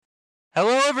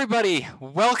Hello, everybody.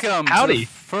 Welcome to the Howdy.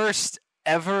 first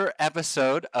ever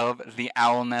episode of the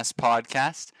Owl Nest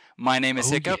podcast. My name is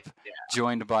Oh, yeah. Hiccup,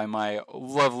 joined by my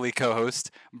lovely co-host,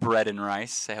 Bread and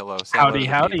Rice. Say hello. Say Howdy,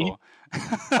 hello to the howdy. people.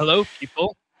 Hello,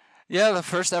 people. Yeah, the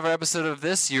first ever episode of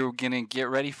this, you're going to get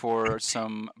ready for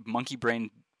some monkey brain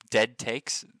dead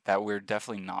takes that we're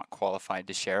definitely not qualified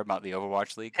to share about the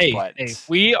Overwatch League. Hey,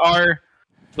 we are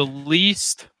the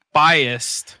least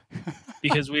biased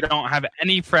because we don't have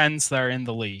any friends that are in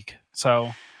the league.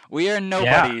 So we are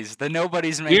nobodies. The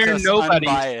nobodies make We're us nobodies.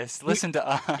 unbiased. Listen to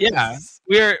us. yeah,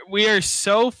 we are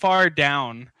so far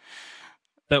down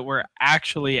that we're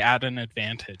actually at an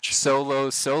advantage.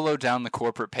 Solo down the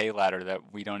corporate pay ladder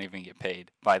that we don't even get paid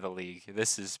by the league.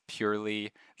 This is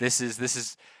purely this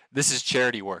is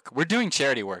charity work. We're doing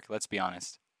charity work. Let's be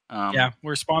honest. Yeah,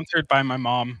 we're sponsored by my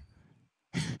mom.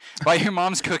 By your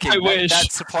mom's cooking. I wish.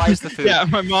 That supplies the food. Yeah,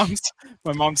 my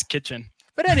mom's kitchen.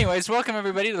 But anyways, welcome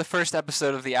everybody to the first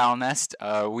episode of the Owl Nest.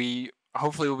 We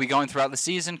hopefully will be going throughout the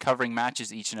season, covering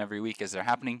matches each and every week as they're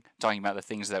happening, talking about the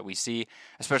things that we see,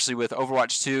 especially with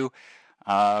Overwatch 2.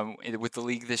 With the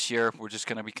league this year, we're just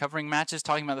going to be covering matches,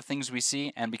 talking about the things we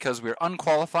see, and because we're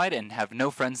unqualified and have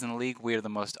no friends in the league, we are the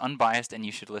most unbiased, and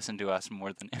you should listen to us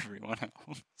more than everyone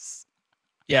else.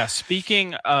 Yeah,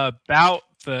 speaking about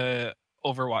the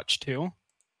Overwatch 2,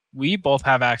 we both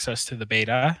have access to the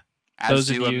beta. As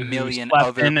do a million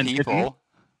other people.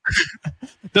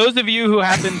 Those of you who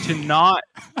happen to not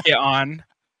get on,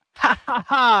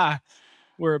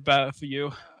 we're above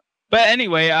you. But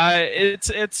anyway,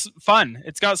 it's fun.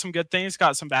 It's got some good things,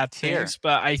 got some bad things,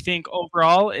 but I think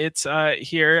overall it's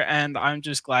here, and I'm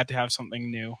just glad to have something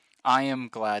new. I am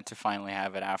glad to finally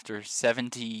have it after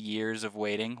 70 years of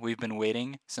waiting. We've been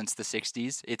waiting since the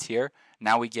 60s. It's here.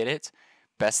 Now we get it.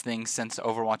 Best thing since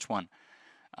Overwatch 1.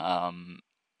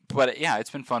 But yeah,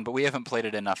 it's been fun, but we haven't played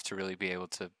it enough to really be able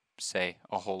to say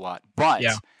a whole lot.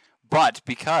 But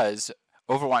because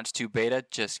Overwatch 2 beta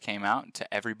just came out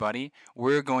to everybody,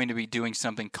 we're going to be doing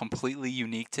something completely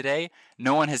unique today.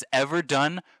 No one has ever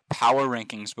done power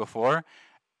rankings before,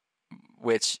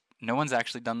 which no one's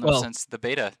actually done them since the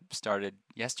beta started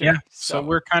yesterday. Yeah, so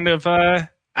we're kind of at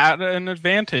an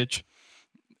advantage.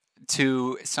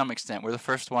 To some extent. We're the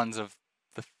first ones of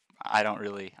the... I don't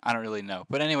really know.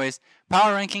 But anyways,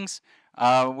 power rankings.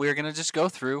 We're going to just go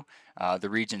through the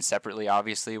regions separately,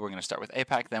 obviously. We're going to start with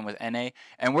APAC, then with NA,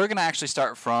 and we're going to actually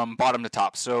start from bottom to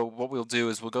top. So what we'll do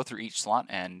is we'll go through each slot,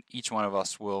 and each one of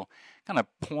us will kind of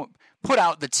put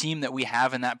out the team that we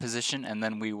have in that position, and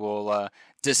then we will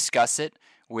discuss it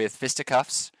with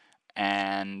fisticuffs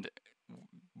and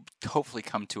hopefully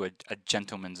come to a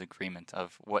gentleman's agreement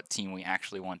of what team we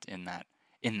actually want in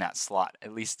that slot.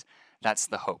 At least that's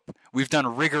the hope. We've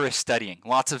done rigorous studying,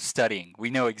 lots of studying. We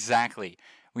know exactly.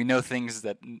 We know things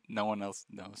that no one else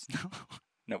knows.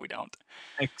 No, we don't.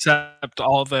 Except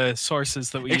all the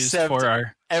sources that we use for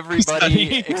our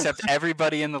everybody, except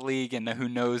everybody in the league and who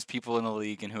knows people in the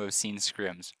league and who have seen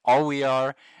scrims. All we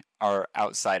are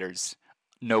outsiders,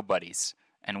 nobodies,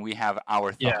 and we have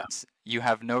our thoughts. Yeah. You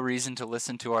have no reason to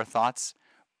listen to our thoughts,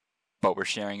 but we're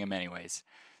sharing them anyways.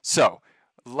 So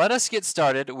let us get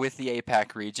started with the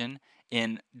APAC region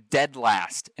in dead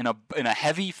last, in a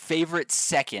heavy favorite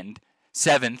seventh.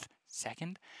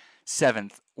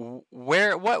 Who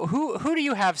do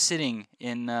you have sitting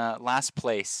in last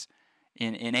place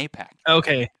in APAC?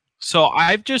 Okay, so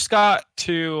I've just got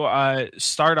to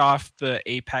start off the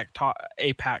APAC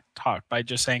talk by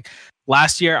just saying,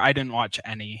 last year I didn't watch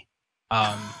any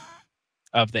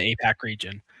of the APAC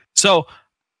region, so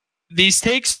these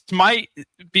takes might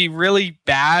be really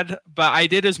bad, but I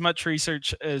did as much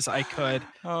research as I could.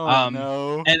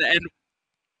 No! And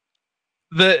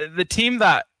the team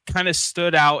that kind of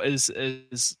stood out is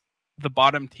the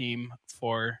bottom team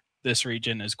for this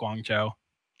region is Guangzhou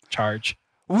Charge.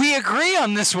 We agree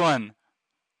on this one.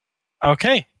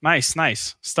 Okay,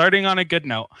 nice. Starting on a good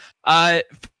note.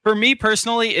 For me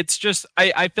personally, it's just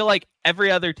I feel like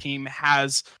every other team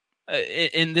has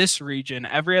in this region,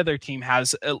 every other team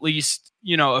has at least,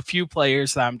 a few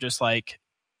players that I'm just like,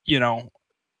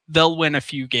 they'll win a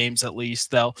few games at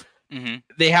least.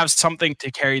 They have something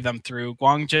to carry them through.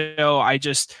 Guangzhou,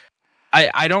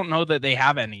 I don't know that they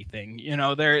have anything.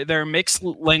 They're a mixed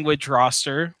language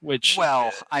roster, which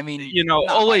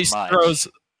always throws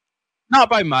not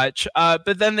by much.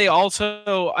 But then they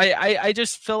also I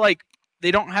just feel like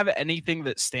they don't have anything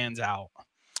that stands out.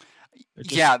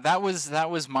 Yeah, that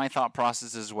was my thought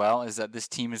process as well, is that this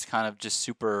team is kind of just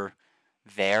super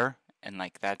there, and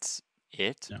like that's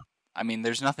it. Yeah. I mean,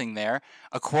 there's nothing there.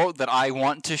 A quote that I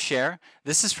want to share,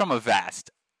 this is from a Vast.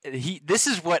 this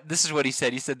is what he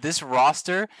said. He said this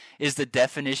roster is the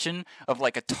definition of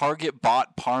like a Target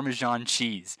bought Parmesan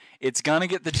cheese. It's gonna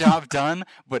get the job done,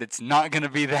 but it's not gonna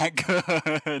be that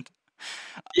good.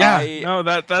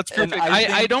 Yeah, that's perfect. I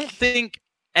think, don't think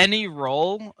any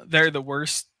role they're the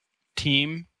worst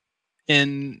team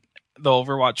in the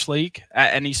Overwatch League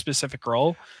at any specific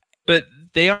role, but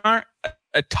they aren't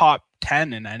a top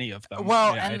 10 in any of them.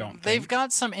 Well, I and don't they've think.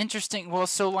 got some interesting. Well,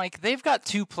 so like they've got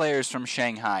 2 players from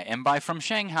Shanghai, and by from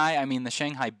Shanghai I mean the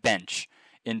Shanghai bench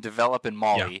in Develop and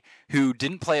Molly, who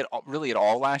didn't play really at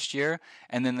all last year,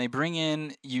 and then they bring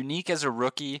in Unique as a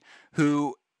rookie,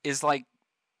 who is like,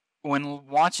 when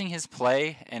watching his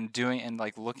play and doing and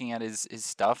like looking at his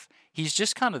stuff, he's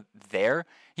just kind of there.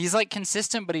 He's like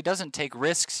consistent, but he doesn't take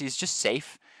risks. He's just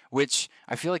safe, which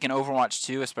I feel like in Overwatch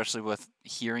 2, especially with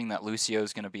hearing that Lucio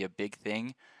is going to be a big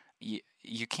thing, you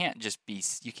can't just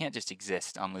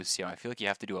exist on Lucio. I feel like you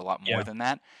have to do a lot more than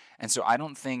that. And so I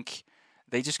don't think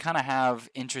they just kind of have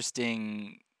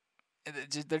interesting.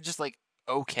 They're just like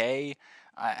okay.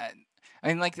 I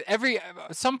mean, like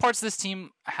some parts of this team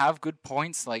have good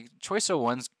points. Like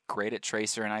Choice01's great at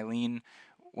Tracer, and Eileen,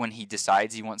 when he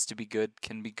decides he wants to be good,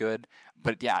 can be good.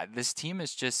 But yeah, this team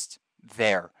is just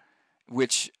there,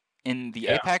 which in the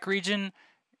APAC region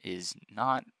is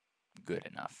not good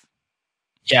enough.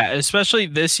 Yeah, especially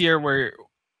this year where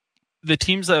the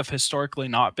teams that have historically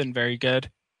not been very good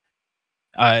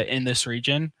in this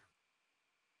region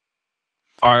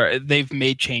they've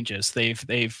made changes.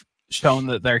 They've shown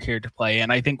that they're here to play,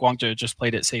 and I think Guangzhou just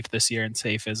played it safe this year, and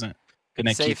safe isn't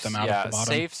going to keep them out of the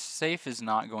bottom. Safe is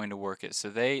not going to work it. So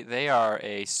they are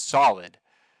a solid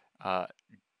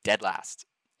dead last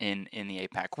in the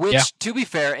APAC. Which, to be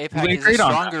fair, APAC is a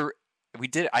stronger.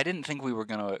 I didn't think we were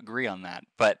going to agree on that,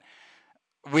 but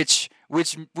which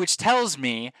tells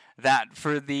me that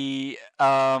for the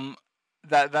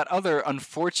that other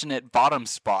unfortunate bottom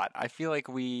spot, I feel like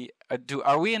we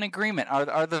are we in agreement?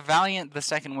 Are the Valiant the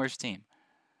second worst team?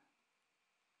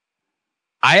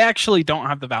 I actually don't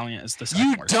have the Valiant as the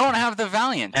second worst. You don't have the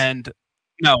Valiant, and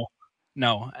no,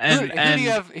 and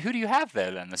who do you have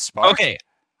there then? The Spark. Okay,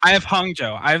 I have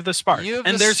Hangzhou. I have the Spark,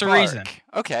 and there's Spark. A reason.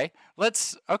 Okay,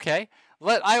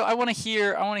 I want to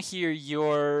hear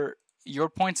your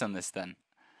points on this then.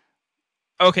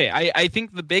 Okay, I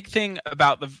think the big thing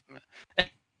about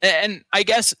and I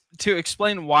guess to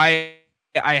explain why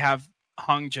I have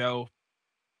Hangzhou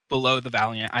below the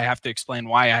Valiant, I have to explain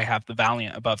why I have the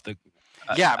Valiant above the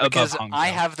because I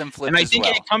have them flipped and I think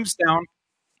it comes down.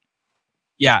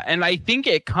 Yeah, and I think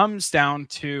it comes down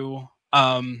to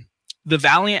the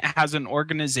Valiant has an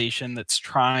organization that's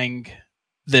trying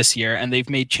this year, and they've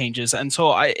made changes, and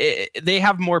so they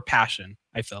have more passion.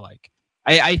 I feel like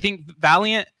I think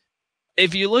Valiant,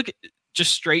 if you look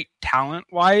just straight talent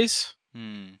wise,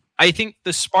 I think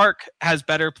the Spark has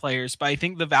better players, but I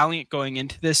think the Valiant going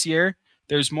into this year,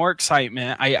 there's more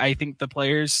excitement. I think the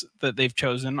players that they've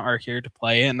chosen are here to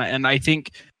play, and I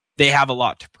think they have a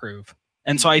lot to prove.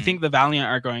 And so I think the Valiant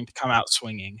are going to come out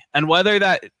swinging. And whether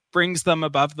that brings them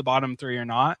above the bottom 3 or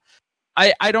not,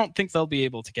 I don't think they'll be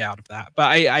able to get out of that.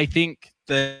 But I think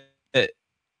that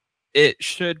it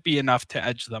should be enough to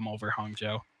edge them over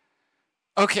Hangzhou.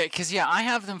 Okay, because I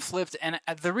have them flipped, and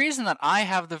the reason that I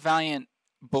have the Valiant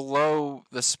below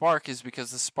the Spark is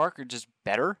because the Spark are just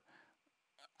better.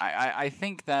 I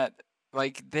think that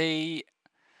like the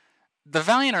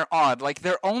Valiant are odd. Like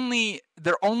their only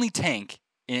tank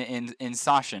in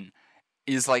Sashin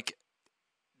is like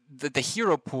the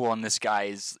hero pool on this guy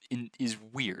is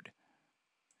weird.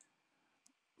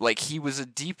 Like he was a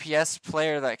DPS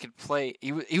player that could play.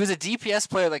 He was a DPS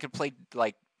player that could play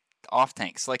like off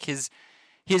tanks. Like his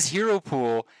hero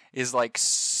pool is like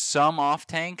some off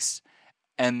tanks,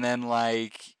 and then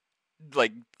like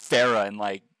Pharah and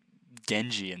like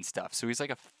Genji and stuff. So he's like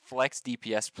a flex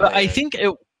DPS player. But I think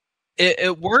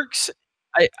it works.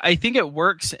 I think it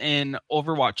works in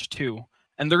Overwatch 2.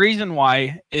 And the reason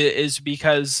why is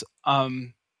because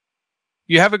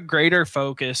you have a greater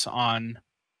focus on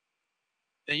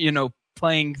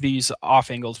playing these off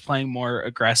angles, playing more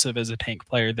aggressive as a tank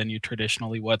player than you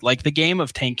traditionally would. Like the game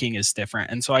of tanking is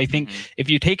different. And so I think if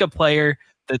you take a player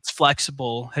that's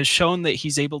flexible, has shown that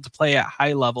he's able to play at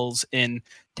high levels in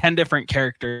 10 different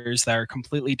characters that are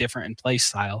completely different in play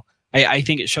style, I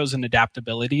think it shows an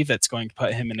adaptability that's going to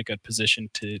put him in a good position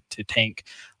to tank.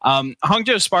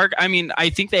 Hangzhou Spark, I mean, I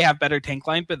think they have better tank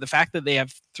line, but the fact that they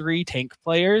have 3 tank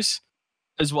players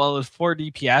as well as 4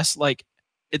 DPS, like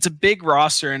it's a big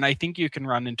roster, and I think you can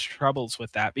run into troubles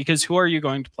with that because who are you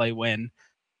going to play when?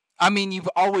 I mean, you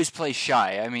always play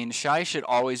Shy. I mean, Shy should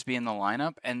always be in the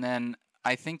lineup, and then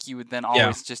I think you would then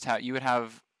always just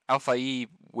have Alpha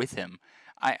with him.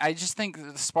 I just think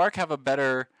the Spark have a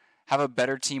better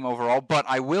team overall. But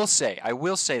I will say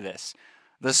this: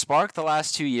 the Spark the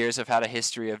last 2 years have had a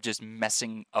history of just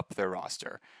messing up their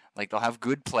roster. Like they'll have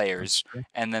good players,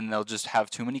 and then they'll just have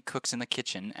too many cooks in the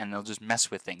kitchen, and they'll just mess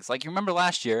with things. Like you remember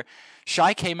last year,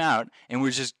 Shy came out and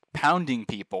was just pounding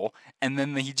people, and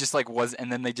then he just and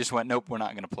then they just went, nope, we're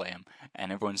not going to play him,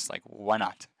 and everyone's like, why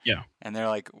not? Yeah, and they're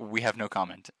like, we have no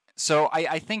comment. So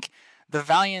I think the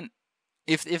Valiant,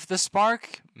 if the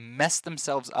Spark mess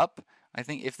themselves up, I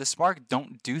think if the Spark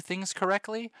don't do things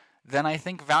correctly, then I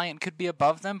think Valiant could be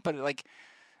above them. But like,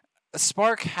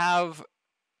 Spark have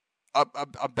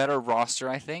a better roster,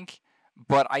 I think,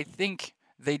 but I think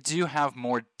they do have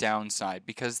more downside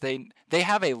because they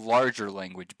have a larger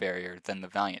language barrier than the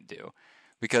Valiant do,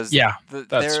 because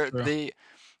the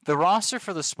roster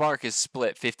for the Spark is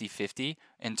split 50-50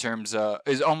 in terms of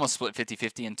is almost split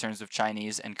 50-50 in terms of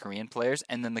Chinese and Korean players,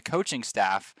 and then the coaching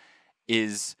staff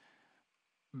is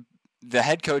the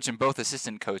head coach and both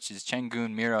assistant coaches,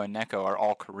 Chenggun, Miro, and Neko, are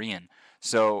all Korean.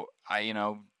 So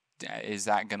is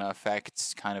that going to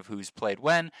affect kind of who's played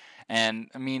when? And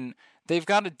I mean, they've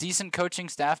got a decent coaching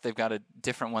staff. They've got a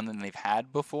different one than they've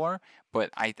had before. But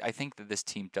I think that this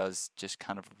team does just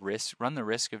kind of run the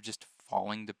risk of just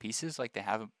falling to pieces like they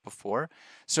haven't before.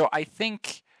 So I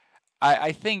think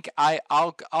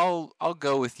I'll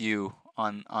go with you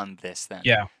on this then.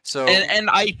 Yeah. So and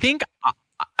I think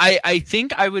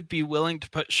I would be willing to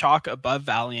put Shock above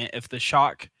Valiant if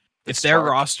their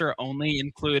roster only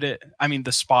included, the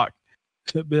Spock.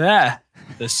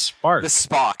 The Spark. The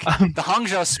Spock. The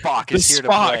Hangzhou Spock is here to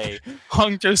play.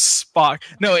 Hangzhou Spock.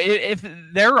 No, if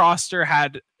their roster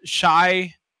had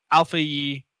Shy, Alpha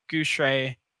Yi,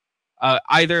 Gushui,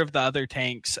 either of the other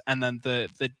tanks, and then the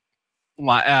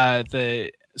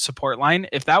support line,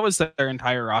 if that was their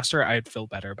entire roster, I'd feel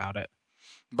better about it.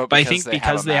 But I think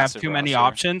because they have too many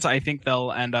options, I think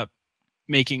they'll end up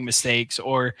making mistakes,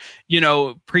 or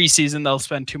preseason they'll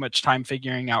spend too much time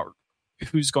figuring out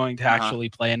who's going to actually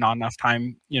play and not enough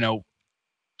time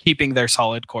keeping their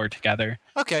solid core together.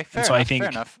 Okay, fair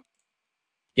enough.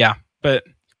 Yeah, but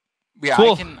yeah,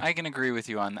 cool. I can agree with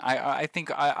you on I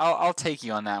think I'll take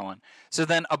you on that one. So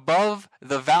then above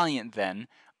the Valiant, then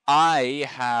I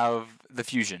have the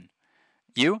Fusion.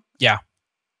 You? Yeah,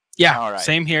 all right.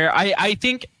 Same here. I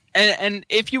think and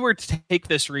if you were to take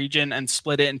this region and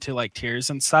split it into like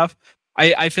tiers and stuff,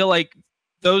 I feel like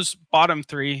those bottom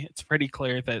three, it's pretty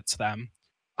clear that it's them.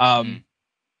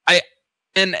 I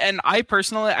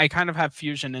personally, I kind of have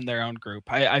Fusion in their own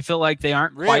group. I feel like they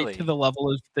aren't quite to the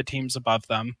level of the teams above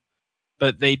them,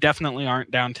 but they definitely aren't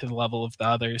down to the level of the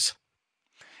others.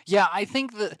 Yeah, I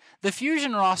think the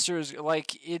Fusion roster is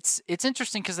like it's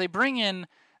interesting because they bring in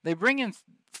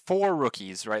 4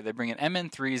 rookies, right? They bring in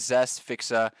MN3, Zest,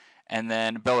 Fixa, and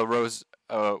then Belorusia.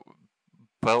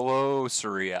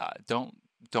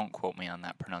 Don't quote me on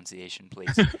that pronunciation,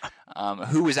 please.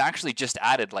 Who was actually just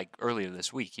added like earlier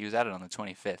this week. He was added on the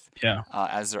 25th. Yeah.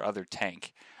 As their other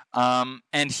tank. And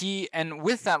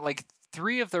with that, like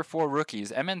 3 of their 4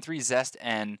 rookies, MN3, Zest,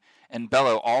 and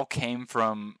Bello all came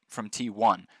from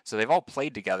T1. So they've all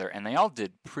played together and they all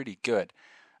did pretty good.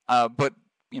 But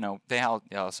they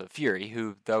also Fury,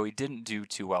 who, though he didn't do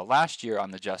too well last year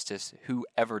on the Justice, who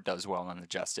ever does well on the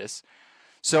Justice.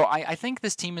 So I think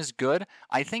this team is good.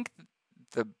 I think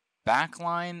the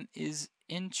backline is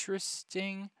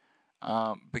interesting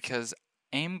because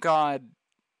Aim God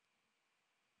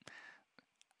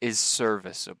is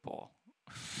serviceable.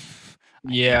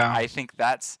 Yeah. I think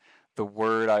that's the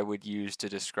word I would use to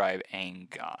describe Aim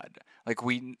God. Like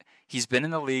he's been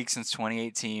in the league since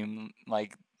 2018.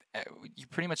 Like you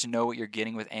pretty much know what you're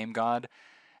getting with Aim God.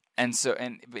 And so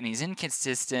and he's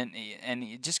inconsistent and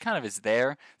he just kind of is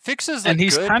there. Fixes and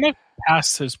he's good. Kind of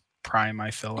past his prime,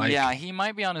 I feel like. Yeah, he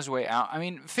might be on his way out. I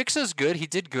mean, Fixa's good. He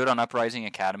did good on Uprising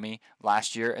Academy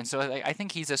last year, and so I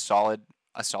think he's a solid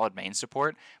main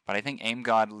support. But I think Aim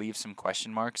God leaves some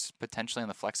question marks potentially on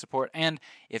the flex support. And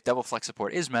if double flex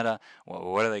support is meta,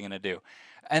 well, what are they going to do?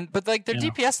 But like their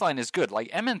DPS line is good.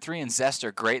 Like MN3 and Zest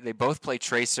are great. They both play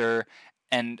Tracer.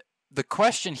 And the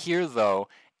question here, though,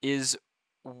 is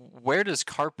where does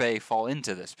Carpe fall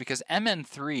into this? Because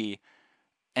MN3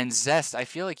 and Zest, I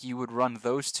feel like you would run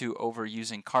those two over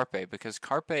using Carpe, because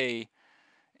Carpe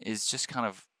is just kind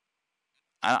of.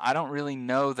 I don't really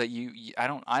know that I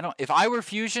don't. If I were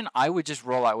Fusion, I would just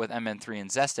roll out with MN3 and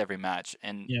Zest every match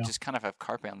and just kind of have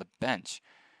Carpe on the bench,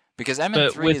 because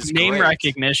MN3 but with is name great.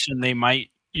 recognition, they might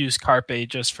use Carpe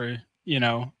just for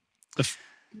the.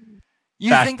 You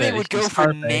think they would go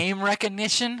for name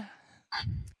recognition?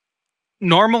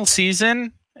 Normal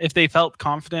season, if they felt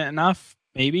confident enough,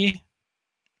 maybe.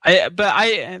 Yeah,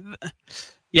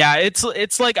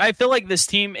 it's like I feel like this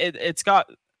team it's got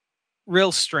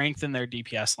real strength in their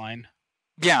DPS line.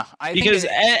 Yeah, I because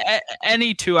think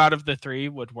any two out of the three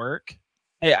would work.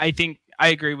 I think I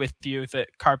agree with you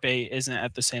that Carpe isn't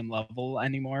at the same level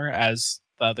anymore as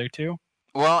the other two.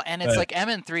 well, and it's But like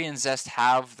MN3 and Zest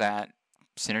have that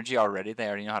synergy already. They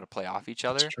already know how to play off each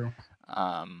that's other. true.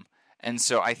 Um, and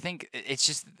so I think it's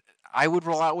just I would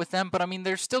roll out with them, but I mean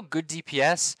they're still good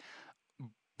DPS,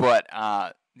 but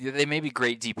they may be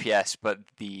great DPS, but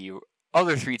the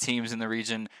other three teams in the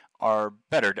region are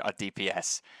better at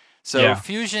DPS. So Yeah.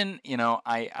 Fusion,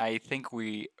 I think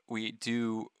we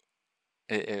do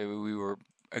we were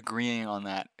agreeing on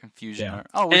that in Fusion. Yeah.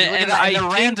 Oh, would you look at And that I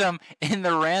in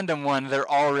the random one? They're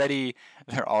already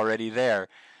there.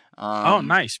 Oh,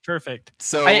 nice, perfect.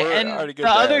 So we're And already good the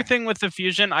other there. thing with the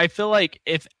Fusion, I feel like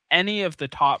if any of the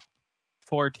top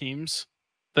four teams,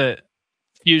 the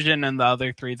Fusion and the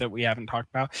other three that we haven't talked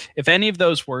about, if any of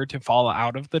those were to fall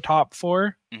out of the top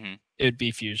 4, Mm-hmm. it would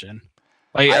be Fusion.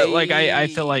 I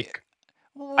feel like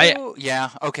yeah,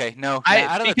 okay, no, yeah,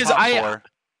 out of the top 4.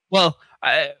 Well,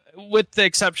 with the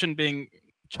exception being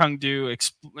Chengdu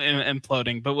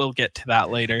imploding, but we'll get to that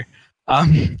later.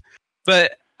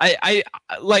 But I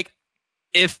like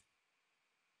if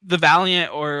the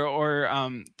Valiant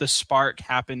or the Spark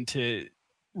happen to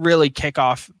really kick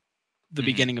off the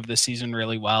beginning of the season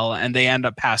really well, and they end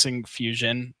up passing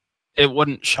Fusion, it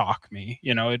wouldn't shock me.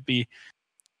 It'd be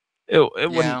it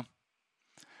wouldn't. Yeah.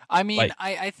 I mean,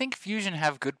 I think Fusion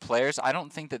have good players. I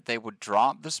don't think that they would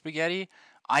drop the spaghetti.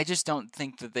 I just don't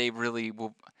think that they really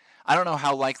will. I don't know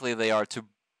how likely they are to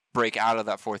break out of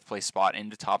that 4th place spot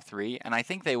into top 3, and I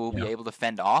think they will be able to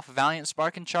fend off Valiant,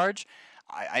 Spark, and Charge.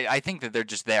 I think that they're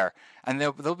just there, and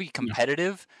they'll be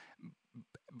competitive.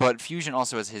 But Fusion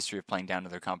also has a history of playing down to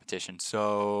their competition,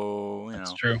 so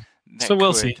That's true. So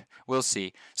we'll see. We'll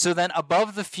see. So then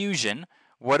above the Fusion,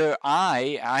 what do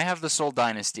I have the Seoul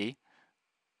Dynasty.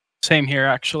 Same here,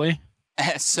 actually.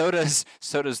 So does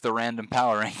the random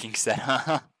power ranking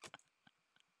setup.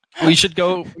 We should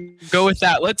go with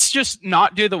that. Let's just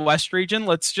not do the West region.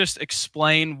 Let's just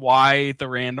explain why the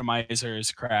randomizer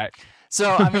is correct.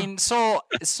 So I mean, Seoul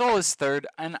is 3rd,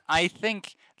 and I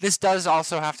think this does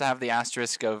also have to have the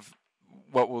asterisk of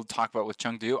what we'll talk about with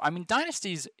Chengdu. I mean,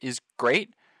 Dynasties is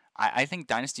great. I think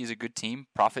Dynasty is a good team.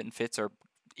 Profit and Fits are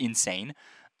insane.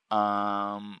 But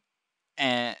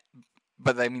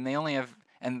I mean, they only have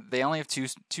two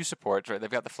supports, right? They've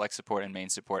got the flex support and main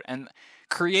support, and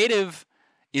creative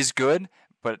is good,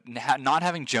 but not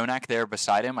having Jonak there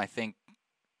beside him, I think,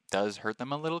 does hurt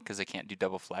them a little because they can't do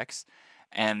double flex,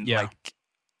 and like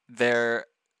their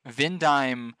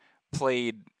Vindime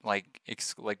played like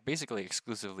basically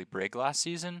exclusively Brig last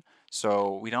season,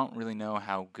 so we don't really know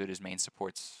how good his main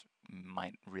supports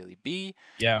might really be.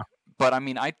 Yeah, but I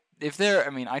mean, I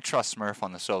trust Smurf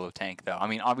on the solo tank, though. I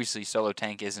mean, obviously, solo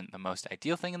tank isn't the most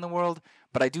ideal thing in the world,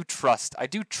 but I do trust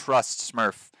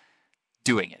Smurf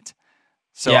doing it.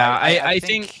 So yeah, I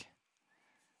think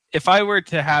if I were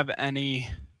to have any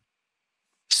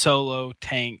solo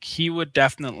tank, he would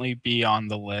definitely be on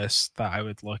the list that I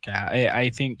would look at. I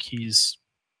think he's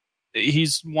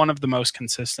one of the most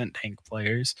consistent tank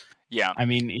players. Yeah, I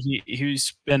mean,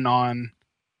 he's been on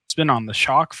the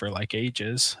Shock for like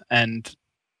ages, and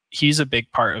he's a big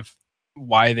part of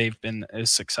why they've been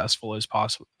as successful as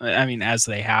possible. I mean, as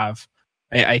they have.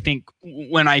 I think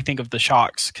when I think of the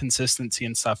Shock's consistency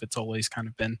and stuff, it's always kind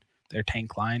of been their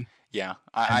tank line. Yeah,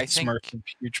 I think Smurf is a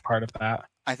huge part of that.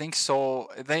 I think Seoul,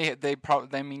 they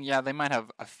probably, I mean, yeah, they might have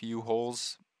a few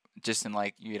holes just in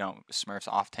like, Smurf's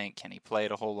off tank, can he play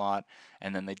it a whole lot?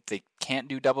 And then they can't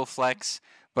do double flex,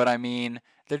 but I mean,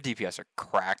 their DPS are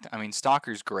cracked. I mean,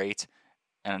 Stalker's great.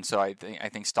 And so I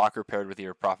think Stalker paired with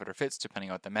either Prophet or Fitz, depending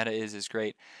on what the meta is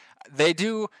great. They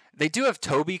do have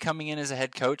Toby coming in as a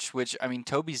head coach, which, I mean,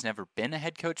 Toby's never been a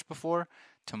head coach before,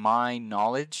 to my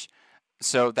knowledge.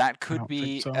 So that could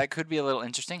be a little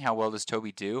interesting. How well does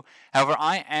Toby do? However,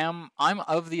 I'm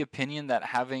of the opinion that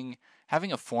having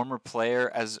a former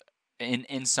player as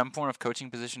in some form of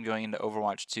coaching position going into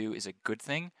Overwatch 2 is a good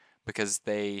thing, because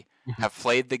they have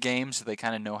played the game, so they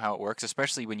kind of know how it works,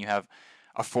 especially when you have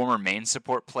a former main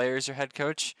support player as your head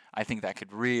coach. I think that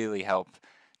could really help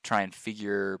try and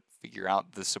figure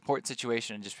out the support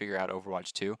situation and just figure out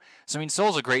Overwatch 2. So, I mean,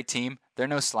 Seoul's a great team. They're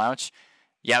no slouch.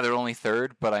 Yeah, they're only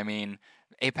 3rd, but I mean,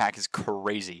 APAC is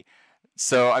crazy.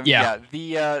 So, I mean,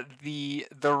 the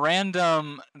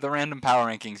random power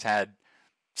rankings had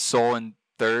Seoul in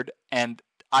 3rd, and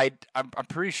I'm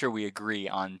pretty sure we agree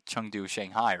on Chengdu,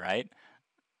 Shanghai, right?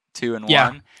 2 and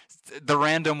 1. the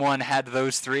random one had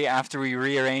those three after we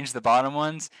rearranged the bottom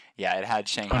ones. Yeah, it had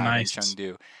Shanghai nice. and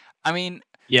Chengdu. I mean,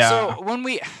 Yeah.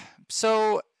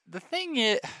 So the thing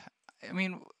is, I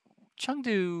mean,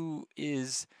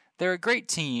 they're a great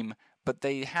team, but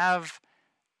they have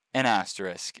an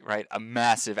asterisk, right? A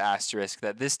massive asterisk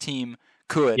that this team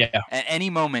could Yeah. at any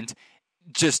moment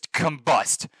just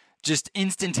combust, just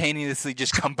instantaneously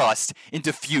just combust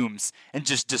into fumes and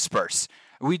just disperse.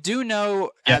 We do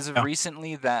know as of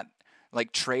recently that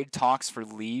like trade talks for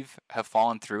Leave have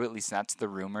fallen through. At least that's the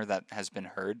rumor that has been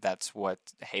heard. That's what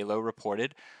Halo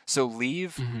reported. So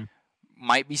Leave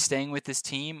might be staying with this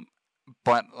team,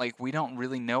 but like we don't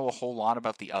really know a whole lot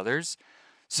about the others.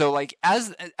 So like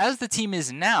as the team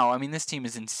is now, I mean this team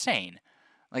is insane.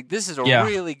 Like this is a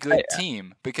really good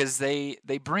team because they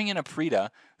bring in a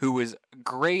Prita who was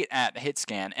great at hit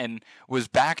scan and was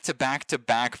back to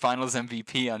back finals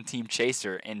MVP on Team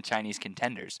Chaser in Chinese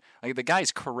Contenders. Like the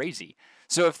guy's crazy.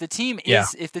 So if the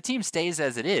team stays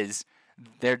as it is,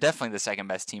 they're definitely the second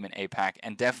best team in APAC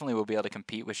and definitely will be able to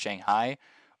compete with Shanghai.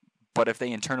 But if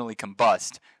they internally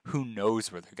combust, who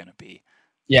knows where they're going to be?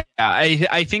 Yeah,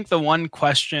 I think the one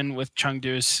question with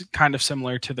Chengdu is kind of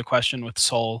similar to the question with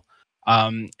Seoul.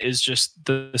 Is just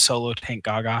the solo tank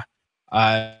Gaga.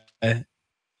 I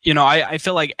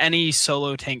feel like any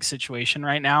solo tank situation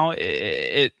right now,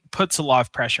 it puts a lot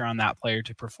of pressure on that player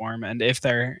to perform. And if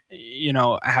they're,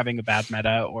 having a bad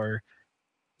meta or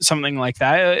something like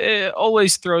that, it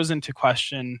always throws into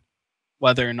question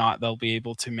whether or not they'll be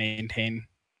able to maintain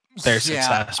their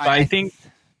success. But I think...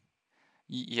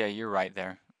 Yeah, you're right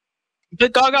there.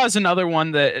 But Gaga is another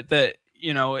one that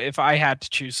if I had to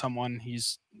choose someone,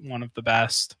 he's one of the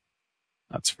best.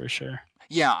 That's for sure.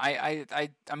 Yeah, I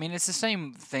mean it's the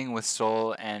same thing with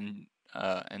Seoul and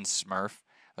Smurf.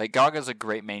 Like Gaga's a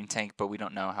great main tank, but we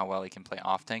don't know how well he can play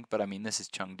off tank. But I mean this is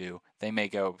Chengdu. They may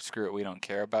go, screw it, we don't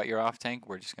care about your off tank.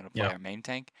 We're just gonna play our main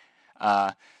tank.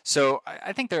 So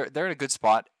I think they're in a good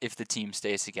spot if the team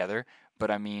stays together.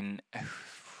 But I mean,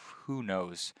 who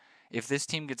knows? If this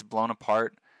team gets blown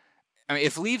apart, I mean,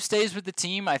 if Leave stays with the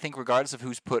team, I think regardless of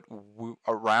who's put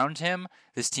around him,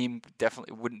 this team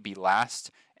definitely wouldn't be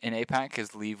last in APAC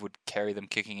because Leave would carry them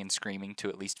kicking and screaming to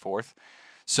at least fourth.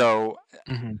 So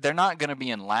they're not going to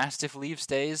be in last if Leave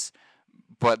stays,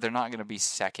 but they're not going to be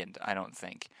second, I don't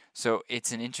think. So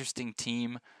it's an interesting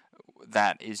team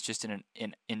that is just in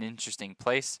an interesting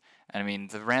place. I mean,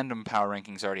 the random power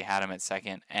rankings already had him at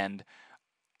second, and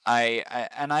I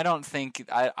don't think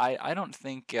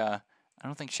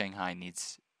Shanghai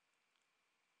needs.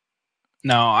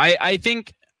 No, I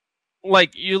think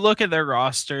like you look at their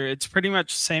roster, it's pretty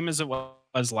much the same as it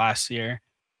was last year,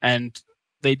 and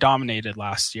they dominated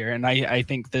last year. And I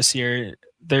think this year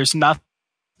there's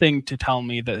nothing to tell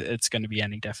me that it's going to be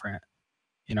any different.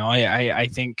 I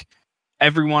think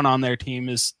everyone on their team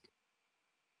is,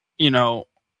 one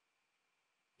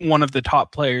of the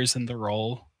top players in the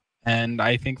role, and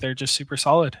I think they're just super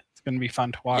solid. It's going to be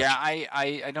fun to watch. Yeah,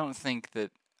 I don't think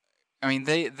that. I mean,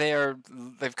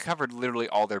 they've covered literally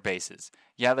all their bases.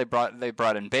 Yeah, they brought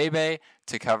in Bebe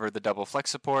to cover the double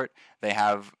flex support. They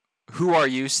have Who Are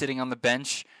You sitting on the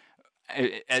bench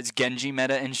as Genji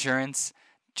meta insurance,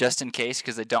 just in case,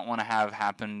 because they don't want to have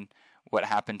happen what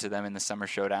happened to them in the Summer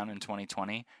Showdown in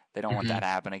 2020. They don't want that to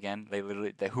happen again.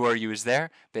 The Who Are You is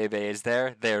there, Bebe is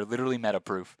there. They are literally meta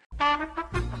proof.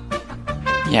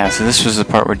 Yeah, so this was the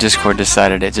part where Discord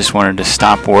decided it just wanted to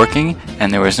stop working,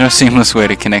 and there was no seamless way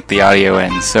to connect the audio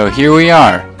in. So here we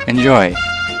are. Enjoy.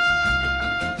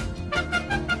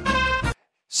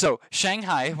 So,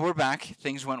 Shanghai, we're back.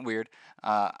 Things went weird.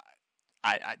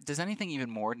 Does anything even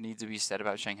more need to be said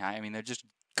about Shanghai? I mean, they're just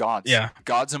gods. Yeah.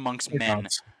 Gods amongst men.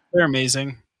 Gods. They're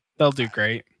amazing. They'll do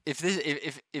great. If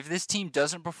this team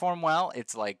doesn't perform well,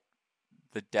 it's like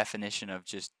the definition of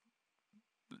just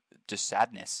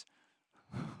sadness.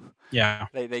 Yeah.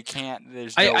 They can't.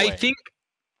 There's no way.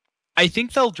 I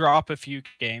think they'll drop a few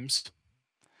games.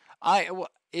 At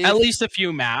least a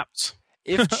few maps.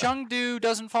 If Chengdu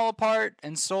doesn't fall apart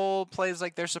and Seoul plays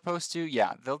like they're supposed to,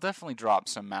 yeah, they'll definitely drop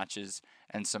some matches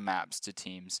and some maps to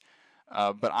teams.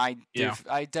 But I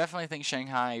definitely think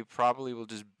Shanghai probably will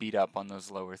just beat up on those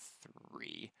lower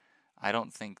three. I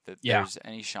don't think that there's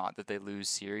any shot that they lose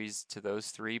series to those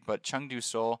three, but Chengdu,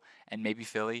 Seoul, and maybe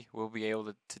Philly will be able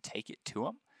to take it to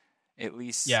them, at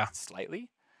least slightly.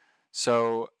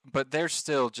 So, but they're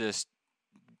still just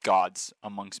gods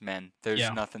amongst men. There's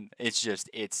nothing. It's just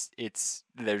there's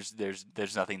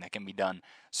nothing that can be done.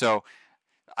 So,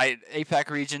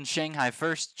 APAC region: Shanghai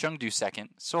first, Chengdu second,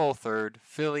 Seoul third,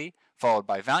 Philly followed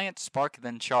by Valiant, Spark,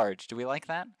 then Charge. Do we like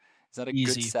that? Is that a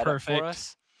good setup for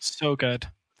us? So good.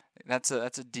 That's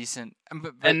a decent.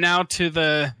 But And now to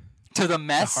the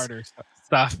mess, harder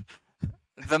stuff.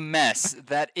 the mess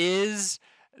that is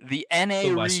the NA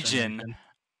The Western region.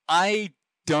 I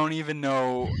don't even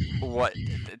know what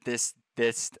this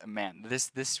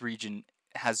region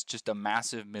has just a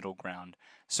massive middle ground.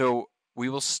 So we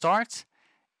will start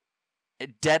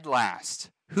dead last.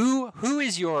 Who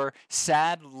is your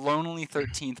sad, lonely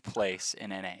 13th place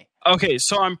in NA? Okay,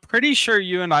 so I'm pretty sure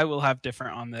you and I will have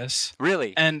different on this.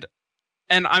 Really? And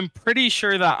I'm pretty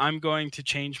sure that I'm going to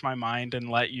change my mind and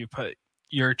let you put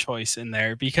your choice in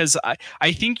there because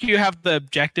I think you have the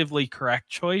objectively correct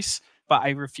choice, but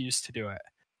I refuse to do it.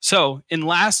 So in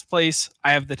last place,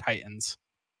 I have the Titans.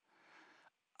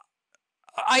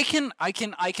 I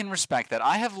can respect that.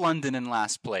 I have London in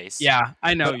last place. Yeah,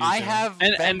 I know. But I have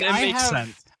and it makes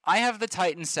sense. I have the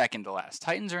Titans second to last.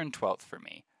 Titans are in 12th for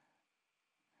me.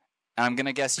 And I'm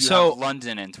gonna guess you have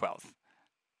London in 12th.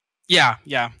 Yeah.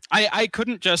 I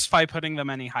couldn't justify putting them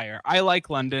any higher. I like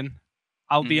London.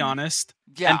 I'll be honest.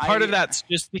 Yeah, and part of that's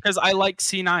just because I like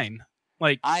C9.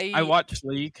 Like I watch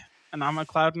League, and I'm a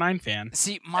Cloud9 fan.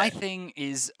 See, my thing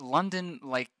is London.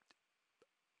 Like,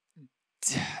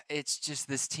 it's just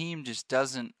this team just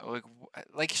doesn't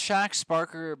like Shaq,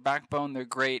 Sparker, Backbone. They're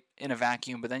great in a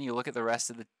vacuum, but then you look at the rest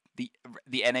of the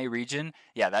NA region.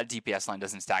 Yeah, that DPS line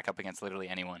doesn't stack up against literally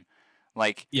anyone.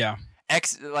 Like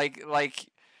like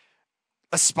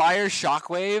Aspire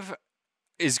Shockwave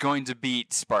is going to beat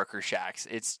Sparker Shacks.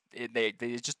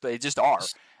 They just are.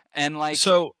 And like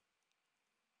so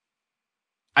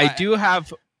I do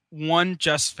have one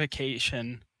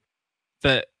justification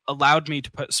that allowed me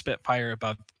to put Spitfire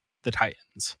above the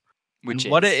Titans.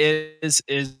 What it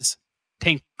is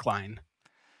tank line.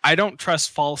 I don't trust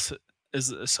False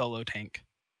as a solo tank.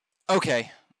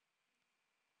 Okay.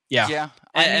 Yeah.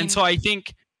 And so I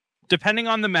think depending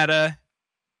on the meta,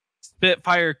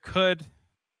 Spitfire could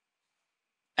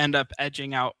end up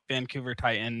edging out Vancouver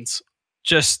Titans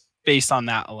just based on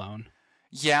that alone.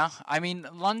 Yeah, I mean,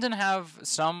 London have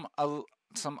some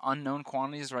unknown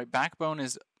quantities, right? Backbone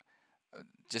is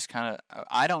just kind of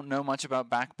I don't know much about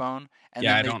Backbone, and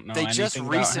I don't know. They just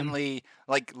recently,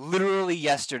 like literally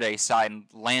yesterday, signed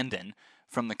Landon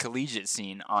from the collegiate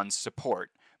scene on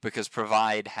support because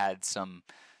Provide had some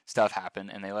stuff happen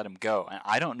and they let him go. And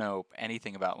I don't know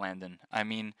anything about Landon. I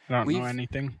mean, I don't know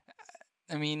anything.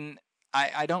 I mean,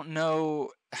 I don't know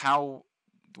how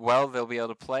well they'll be able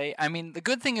to play. I mean, the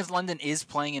good thing is London is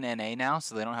playing in NA now,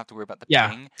 so they don't have to worry about the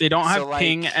ping. They don't have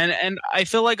ping, and I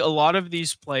feel like a lot of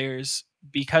these players,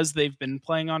 because they've been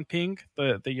playing on ping,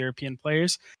 the European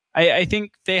players, I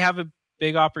think they have a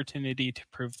big opportunity to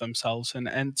prove themselves,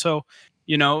 and so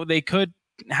they could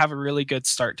have a really good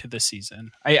start to the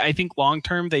season. I think long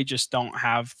term they just don't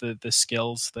have the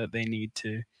skills that they need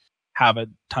to have a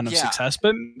ton of success,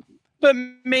 but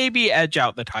maybe edge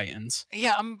out the Titans.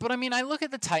 Yeah, but I mean, I look at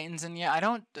the Titans, and I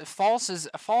don't. False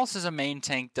is a main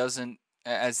tank doesn't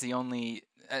as the only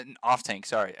off tank.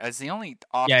 Sorry, as the only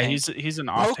off. Yeah, tank. he's an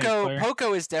off tank player.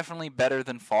 Poco is definitely better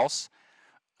than False.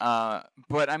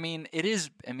 But I mean, it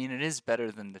is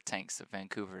better than the tanks that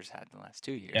Vancouver's had in the last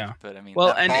 2 years. Yeah. But I mean,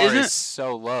 that bar is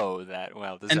so low that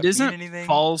does that mean anything?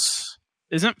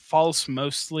 Isn't False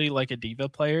mostly like a diva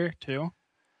player too?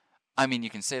 I mean, you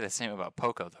can say the same about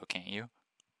Poco though, can't you?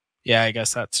 Yeah, I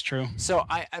guess that's true. So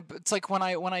it's like when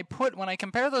I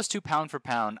compare those two pound for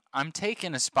pound, I'm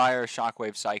taking Aspire,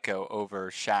 Shockwave, Psycho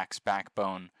over Shaxx,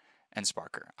 Backbone, and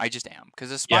Sparker. I just am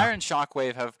because Aspire and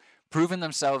Shockwave have proven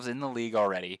themselves in the league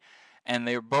already, and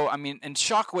they're both. I mean, and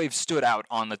Shockwave stood out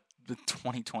on the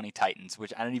 2020 Titans,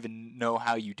 which I don't even know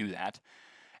how you do that.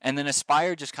 And then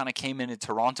Aspire just kind of came into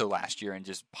Toronto last year and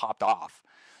just popped off.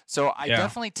 So I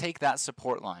definitely take that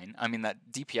support line. I mean, that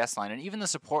DPS line, and even the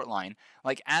support line.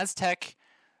 Like Aztec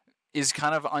is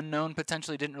kind of unknown.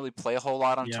 Potentially didn't really play a whole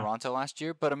lot on Toronto last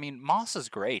year, but I mean, Moss is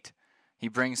great. He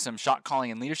brings some shot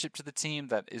calling and leadership to the team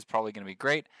that is probably going to be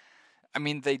great. I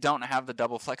mean, they don't have the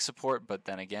double flex support, but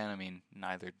then again, I mean,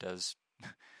 neither does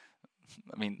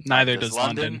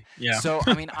London. Yeah. So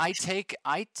I mean, I take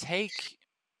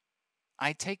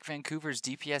Vancouver's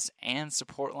DPS and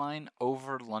support line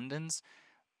over London's.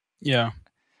 Yeah.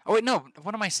 Oh wait, no.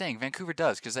 What am I saying? Vancouver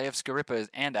does because they have Scarippa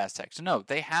and Aztec. So no,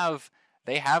 they have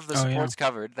the supports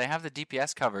covered. They have the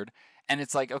DPS covered, and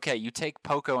it's like okay, you take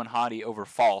Poco and Hottie over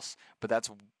False, but that's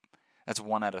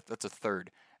a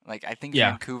third. Like I think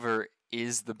Vancouver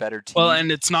is the better team. Well,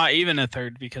 and it's not even a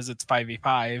third because it's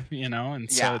 5v5,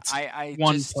 and so it's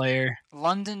one player.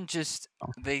 London just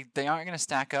they aren't going to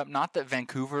stack up. Not that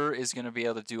Vancouver is going to be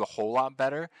able to do a whole lot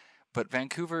better, but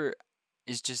Vancouver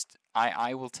is just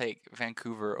I will take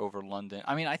Vancouver over London.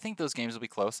 I mean, I think those games will be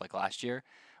close like last year,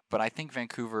 but I think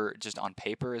Vancouver just on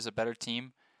paper is a better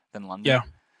team than London. Yeah.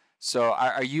 So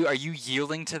are you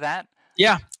yielding to that?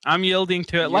 Yeah, I'm yielding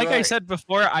to it. You Like I are- said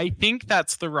before, I think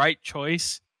that's the right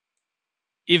choice,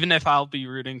 even if I'll be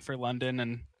rooting for London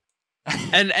and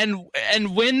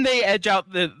when they edge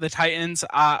out the Titans,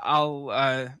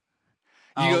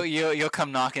 you'll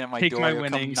come knocking at my take door. my You'll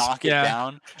winnings. come knock it Yeah.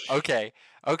 down. Okay.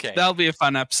 That'll be a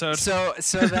fun episode. So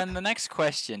then the next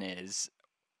question is,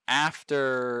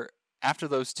 after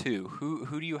those two,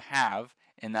 who do you have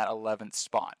in that 11th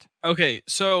spot? Okay,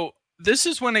 so this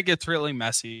is when it gets really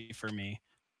messy for me.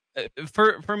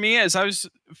 For me, as I was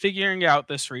figuring out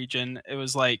this region, it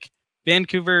was like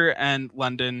Vancouver and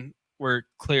London were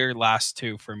clear last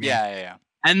two for me. Yeah.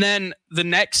 And then the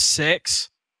next 6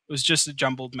 was just a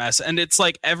jumbled mess. And it's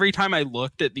like every time I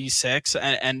looked at these 6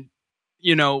 and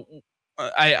you know,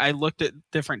 I looked at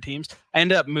different teams, I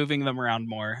ended up moving them around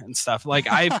more and stuff. Like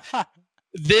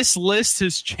this list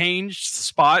has changed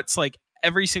spots like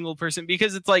every single person,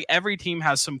 because it's like every team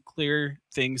has some clear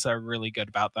things that are really good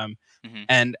about them,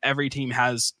 and every team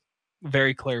has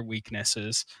very clear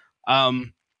weaknesses.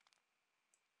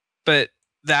 But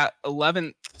that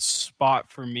 11th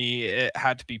spot for me, it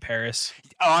had to be Paris.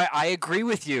 Oh, I agree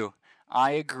with you.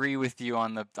 I agree with you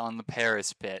on the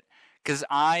Paris bit, because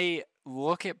I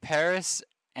look at Paris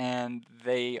and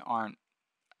they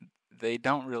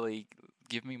don't really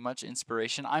give me much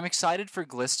inspiration. I'm excited for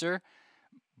Glister,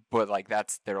 but like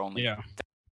that's their only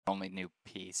new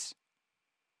piece.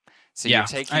 So you're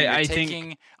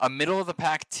taking a middle of the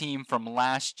pack team from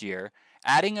last year,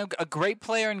 adding a great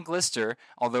player in Glister,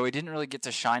 although he didn't really get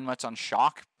to shine much on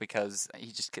Shock because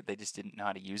they just didn't know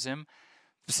how to use him.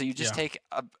 So you just take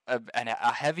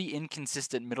a heavy,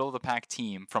 inconsistent middle of the pack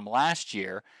team from last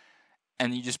year,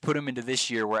 and you just put them into this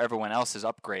year where everyone else is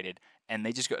upgraded, and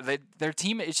they just go. Their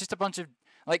team is just a bunch of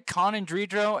like Khan and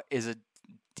Dredro is a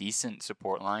decent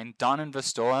support line. Don and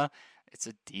Vastoa, it's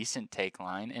a decent take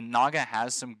line, and Naga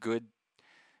has some good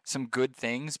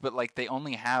things, but like they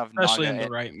only have especially Naga in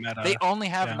the right meta. They only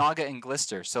have Naga and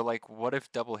Glister. So like, what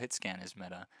if double hit scan is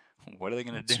meta? What are they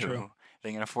gonna do? True.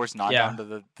 They're gonna force Naga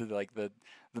onto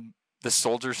the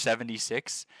Soldier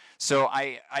 76. So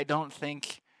I don't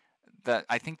think that.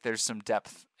 I think there's some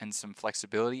depth and some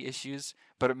flexibility issues,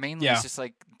 but it mainly is just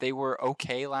like they were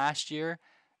okay last year,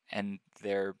 and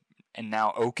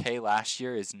now okay last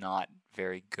year is not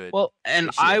very good. Well, and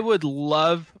I would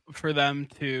love for them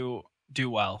to do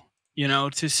well. You know,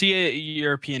 to see a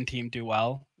European team do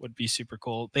well would be super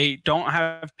cool. They don't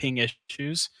have ping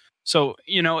issues, so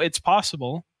you know it's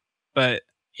possible. But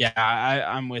yeah,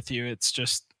 I'm with you. It's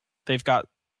just they've got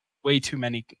way too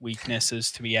many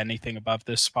weaknesses to be anything above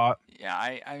this spot. Yeah,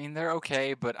 I mean they're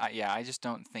okay, but I just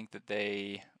don't think that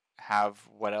they have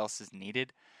what else is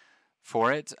needed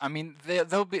for it. I mean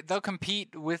they'll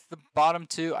compete with the bottom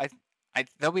two.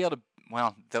 They'll be able to.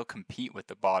 Well, they'll compete with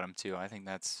the bottom two. I think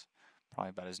that's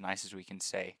probably about as nice as we can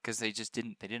say, because they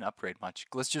didn't upgrade much.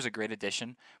 Glister's a great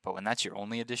addition, but when that's your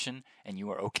only addition and you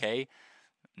are okay,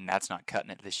 and that's not cutting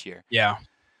it this year. Yeah.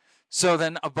 So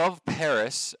then above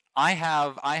Paris, I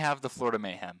have the Florida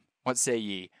Mayhem. What say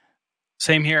ye?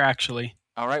 Same here, actually.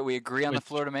 All right, we agree on the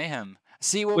Florida Mayhem.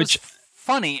 See, what was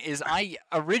funny is I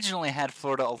originally had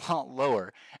Florida a lot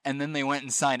lower, and then they went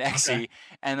and signed Exy,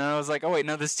 and then I was like, oh wait,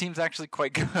 no, this team's actually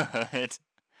quite good.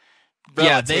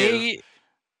 Yeah,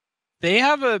 they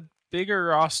have a bigger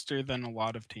roster than a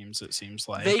lot of teams, it seems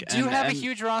like. They do have a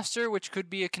huge roster, which could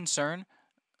be a concern.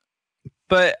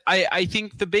 But I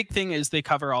think the big thing is they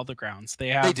cover all the grounds.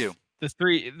 They do. The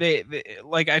three, they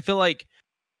like, I feel like,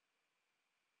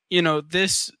 you know,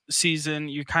 this season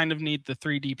you kind of need the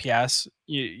 3 DPS.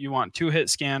 You want 2 hit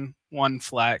scan, 1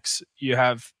 flex. You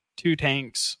have 2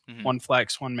 tanks, 1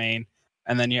 flex, 1 main,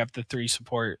 and then you have the 3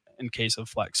 support in case of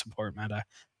flex support meta.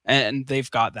 And they've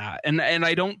got that. And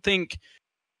I don't think,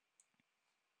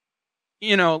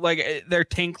 you know, like their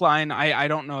tank line, I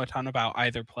don't know a ton about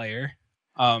either player.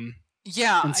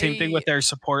 Yeah. And same thing with their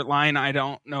support line. I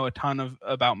don't know a ton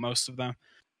about most of them.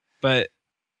 But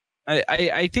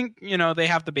I think, you know, they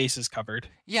have the bases covered.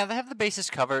 Yeah, they have the bases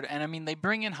covered. And I mean, they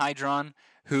bring in Hydron,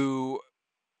 who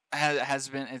has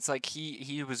been, it's like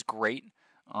he was great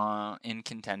in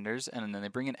contenders, and then they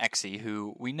bring in Exy,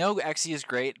 who we know Exy is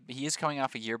great. He is coming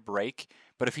off a year break,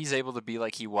 but if he's able to be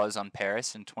like he was on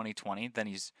Paris in 2020, then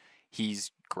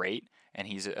he's great, and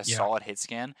he's a solid hit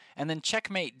scan. And then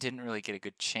Checkmate didn't really get a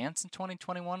good chance in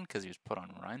 2021 because he was put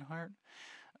on Reinhardt.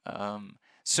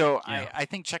 I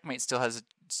think Checkmate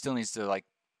still needs to like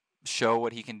show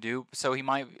what he can do. So he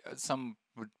might, some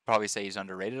would probably say he's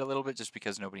underrated a little bit just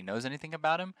because nobody knows anything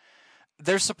about him.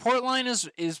 Their support line is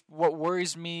what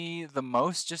worries me the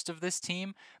most just of this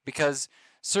team, because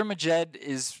Sir Majed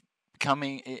is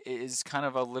kind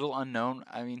of a little unknown.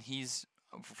 I mean, he's,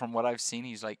 from what I've seen,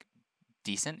 he's like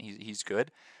decent. He's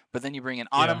good. But then you bring in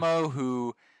Yeah. Onimo,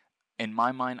 who in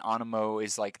my mind Onimo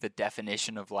is like the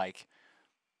definition of like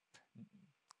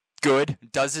good,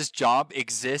 does his job,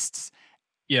 exists,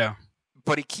 Yeah.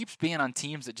 but he keeps being on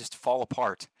teams that just fall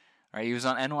apart. Right? He was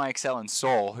on NYXL and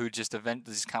Seoul, who just kind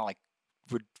of like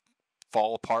would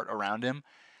fall apart around him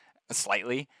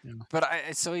slightly. Yeah. But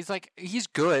so he's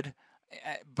good,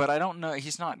 but I don't know.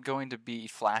 He's not going to be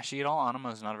flashy at all.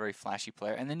 Onimo's not a very flashy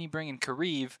player. And then you bring in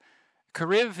Kariv.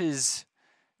 Kariv is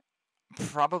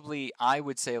probably, I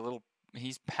would say,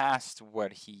 he's past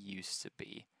what he used to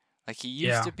be. Like, he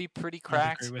used to be pretty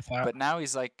cracked, agree with that. but now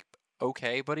he's like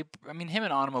okay. But him and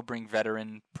Onimo bring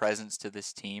veteran presence to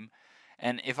this team.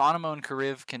 And if Onimo and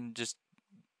Kariv can just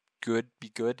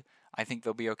be good, I think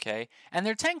they'll be okay. And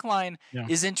their tank line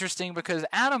is interesting because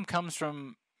Adam comes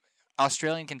from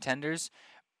Australian Contenders,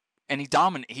 and he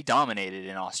dominated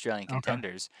in Australian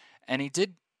Contenders, and he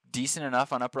did decent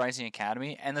enough on Uprising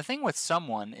Academy. And the thing with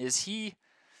someone is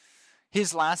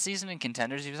his last season in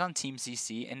Contenders, he was on Team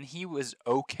CC, and he was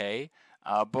okay.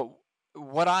 But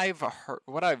what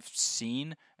I've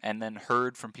seen and then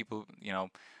heard from people,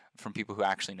 from people who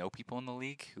actually know people in the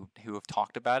league who have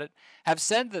talked about it, have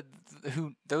said that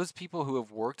those people who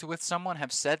have worked with someone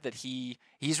have said that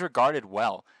he's regarded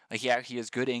well. Like, he has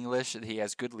good English, he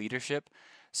has good leadership.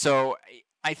 So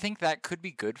I think that could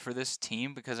be good for this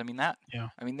team, because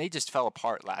they just fell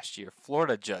apart last year.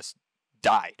 Florida just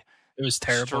died. It was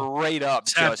terrible. Straight up,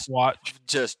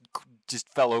 just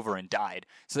fell over and died.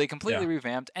 So they completely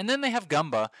revamped. And then they have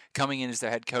Gumba coming in as their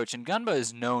head coach. And Gumba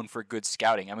is known for good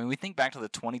scouting. I mean, we think back to the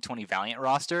 2020 Valiant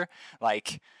roster.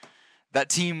 Like, that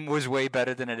team was way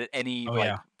better than it had any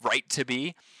right to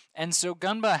be. And so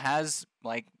Gumba has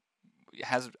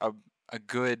a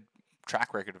good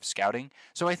track record of scouting.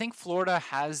 So I think Florida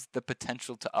has the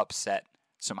potential to upset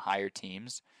some higher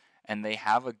teams. And they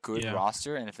have a good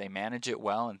roster. And if they manage it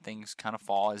well and things kind of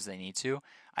fall as they need to,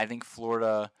 I think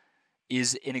Florida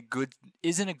is in a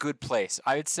good place.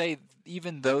 I would say,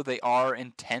 even though they are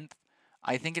in 10th,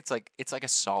 I think it's like a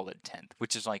solid 10th,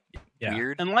 which is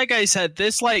weird. And like I said,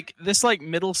 this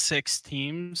middle six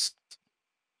teams,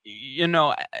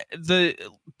 the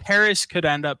Paris could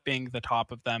end up being the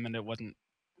top of them, and it wouldn't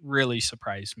really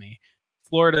surprise me.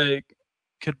 Florida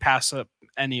could pass up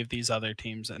any of these other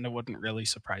teams, and it wouldn't really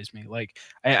surprise me. Like,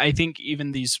 I think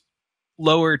even these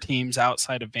lower teams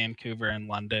outside of Vancouver and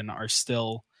London are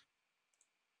still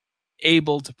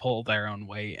able to pull their own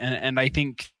weight, and I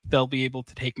think they'll be able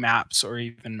to take maps or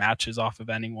even matches off of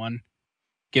anyone,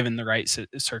 given the right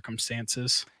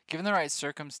circumstances. Given the right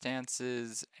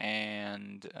circumstances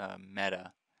and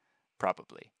meta,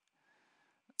 probably.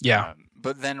 Yeah.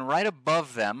 But then right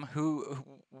above them,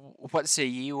 what say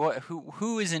ye?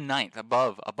 Who is in 9th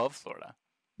above Florida?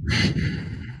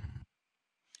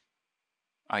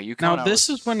 Are you now? This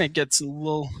is when it gets a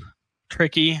little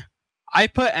tricky. I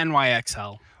put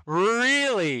NYXL.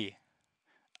 Really?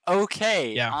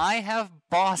 Okay. Yeah. I have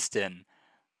Boston.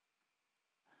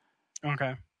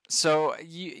 Okay. So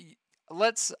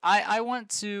let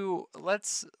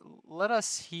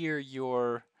us hear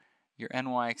your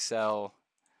NYXL.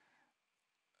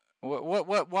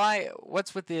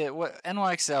 What's with the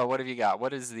NYXL? What have you got?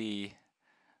 What is the?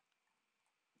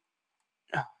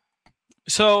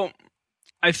 So,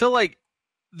 I feel like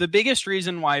the biggest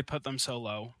reason why I put them so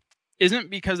low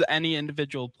isn't because any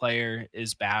individual player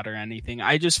is bad or anything.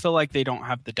 I just feel like they don't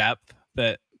have the depth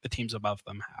that the teams above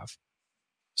them have.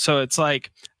 So it's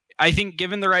like, I think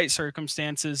given the right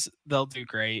circumstances, they'll do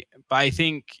great. But I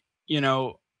think,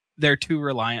 they're too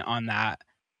reliant on that.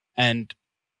 And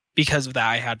because of that,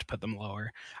 I had to put them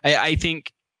lower. I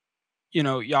think,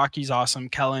 Yaki's awesome.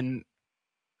 Kellen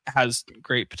has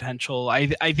great potential.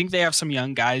 I think they have some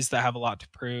young guys that have a lot to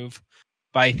prove.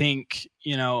 But I think,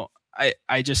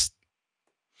 I just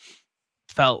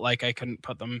felt like I couldn't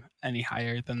put them any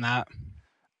higher than that.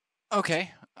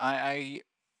 Okay. I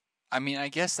mean, I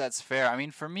guess that's fair. I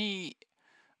mean, for me,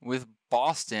 with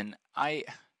Boston,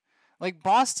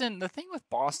 Boston. The thing with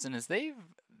Boston is they've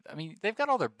got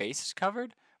all their bases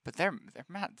covered, but their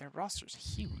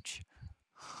roster's huge.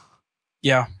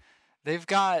 Yeah, they've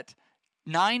got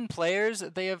 9 players.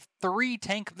 They have 3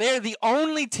 tank. They're the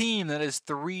only team that has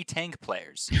 3 tank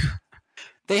players.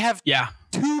 They have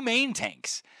 2 main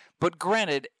tanks. But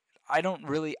granted, I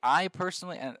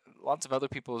personally, and lots of other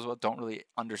people as well, don't really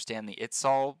understand the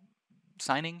Itzal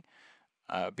signing.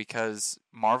 because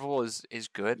Marvel is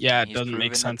good. Yeah, And it he's doesn't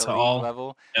make proven at sense the at league all.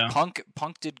 level. Yeah.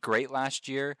 Punk did great last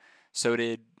year. So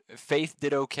did Faith.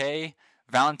 Did okay.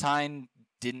 Valentine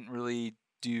didn't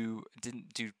do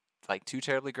like too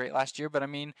terribly great last year. But I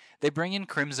mean, they bring in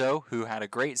Crimzo, who had a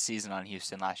great season on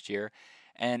Houston last year,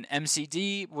 and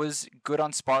MCD was good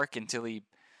on Spark until he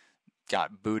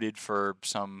got booted for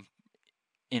some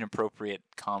inappropriate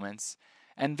comments.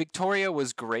 And Victoria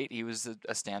was great. He was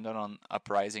a standout on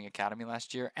Uprising Academy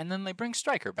last year. And then they bring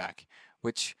Striker back,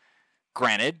 which,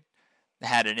 granted,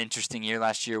 had an interesting year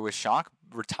last year with Shock,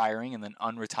 retiring and then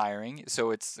unretiring.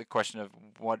 So it's a question of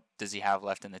what does he have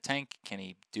left in the tank? Can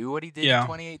he do what he did in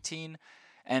 2018?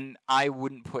 And I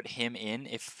wouldn't put him in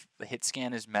if the hit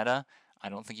scan is meta. I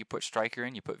don't think you put Striker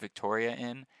in. You put Victoria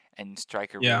in, and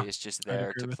Striker really is just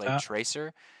there to play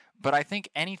Tracer. But I think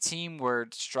any team where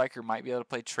Striker might be able to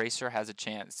play Tracer has a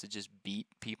chance to just beat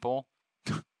people.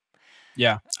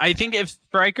 Yeah, I think if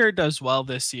Striker does well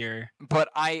this year, but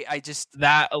I just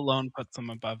that alone puts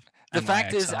them above. The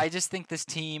fact is, I just think this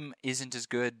team isn't as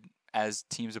good as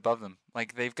teams above them.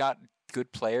 Like, they've got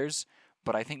good players,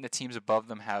 but I think the teams above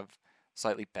them have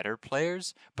slightly better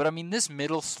players. But I mean, this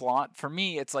middle slot for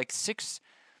me, it's like 7,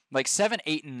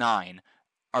 8, and 9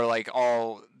 are like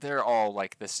they're all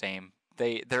like the same.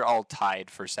 They're all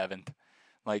tied for 7th.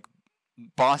 Like,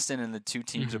 Boston and the two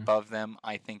teams above them,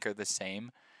 I think, are the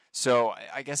same. So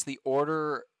I guess the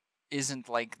order isn't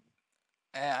like.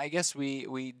 I guess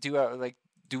we do like.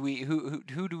 Do we who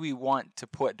do we want to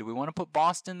put? Do we want to put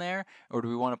Boston there, or do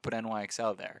we want to put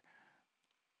NYXL there?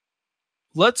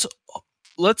 Let's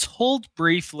hold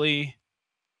briefly.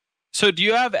 So, do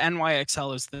you have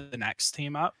NYXL as the next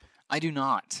team up? I do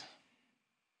not.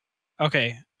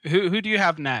 Okay, who do you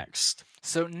have next?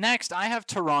 So next, I have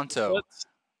Toronto.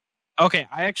 Okay,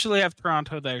 I actually have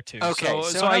Toronto there too. Okay,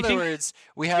 so in other words,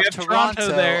 we have Toronto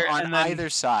there on either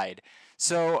side.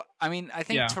 So I mean, I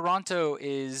think Toronto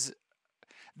is.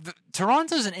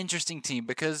 Toronto's an interesting team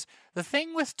because the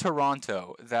thing with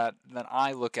Toronto that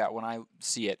I look at when I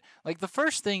see it, like the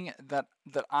first thing that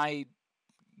I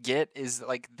get is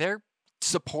like their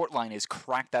support line is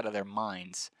cracked out of their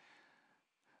minds.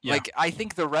 Yeah. Like I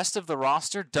think the rest of the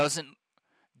roster doesn't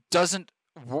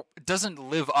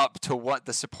live up to what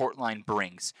the support line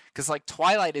brings. Because like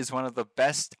Twilight is one of the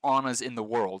best Anas in the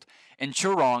world, and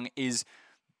Churong is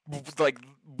like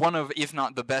one of, if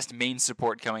not the best main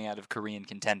support coming out of Korean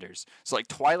contenders. So like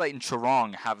Twilight and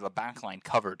Churong have the backline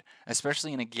covered,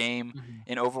 especially in a game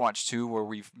in Overwatch 2 where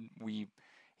we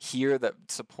hear that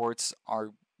supports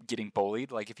are getting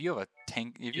bullied. Like if you have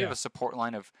you have a support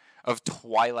line of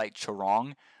Twilight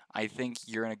Churong, I think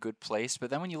you're in a good place. But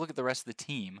then when you look at the rest of the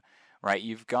team, right,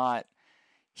 you've got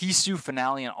Hisu,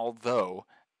 Finale, and Although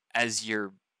as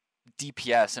your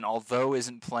DPS, and Although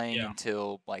isn't playing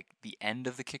until like the end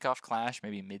of the kickoff clash,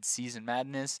 maybe mid-season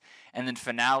madness, and then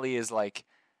Finale is like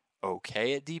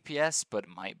okay at DPS, but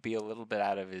might be a little bit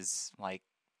out of his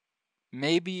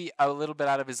maybe a little bit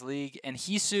out of his league, and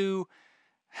Hisu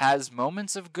has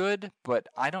moments of good, but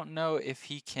I don't know if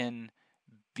he can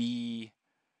be.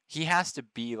 He has to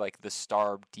be like the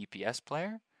star DPS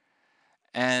player.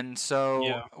 And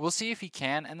so we'll see if he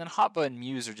can. And then Hotba and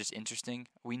Muse are just interesting.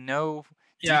 We know.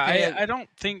 Yeah, I don't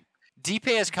think.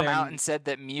 DP has come out and said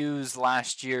that Muse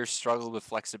last year struggled with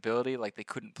flexibility. Like they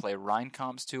couldn't play Rhine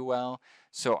comps too well.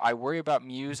 So I worry about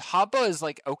Muse. Hotba is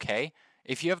like, okay.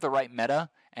 If you have the right meta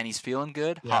and he's feeling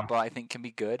good, Hotba I think can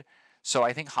be good. So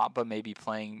I think Hotba may be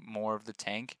playing more of the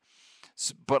tank.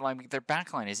 So, but like their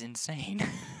backline is insane.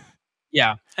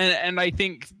 Yeah, and I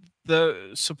think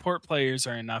the support players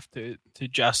are enough to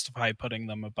justify putting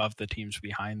them above the teams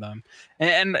behind them.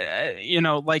 And you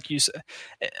know, like you said,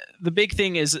 the big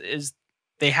thing is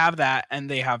they have that, and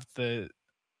they have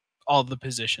all the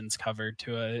positions covered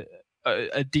to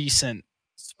a decent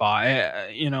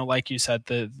spot. You know, like you said,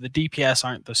 the DPS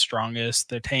aren't the strongest.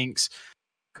 The tanks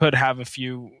could have a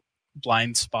few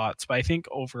blind spots, but I think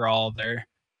overall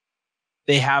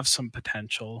they have some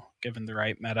potential given the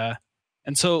right meta.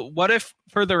 And so what if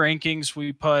for the rankings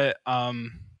we put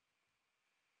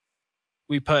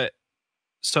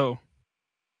so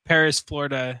Paris,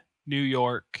 Florida, New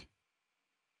York,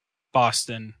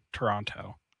 Boston,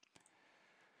 Toronto.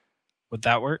 Would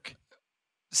that work?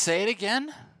 Say it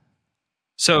again?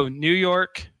 So New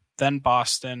York, then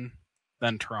Boston,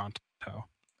 then Toronto.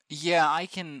 Yeah, I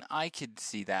could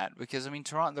see that because I mean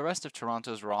the rest of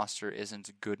Toronto's roster isn't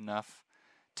good enough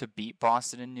to beat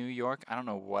Boston and New York. I don't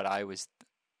know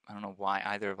why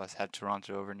either of us had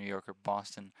Toronto over New York or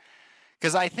Boston.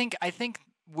 Because I think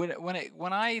when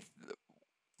I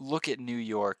look at New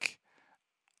York,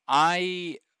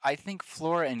 I think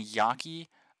Flora and Yaki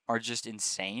are just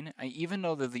insane. Even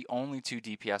though they're the only 2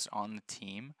 DPS on the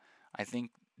team, I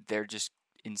think they're just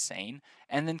insane.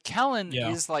 And then Kellen Yeah.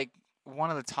 is like one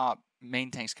of the top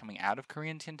main tanks coming out of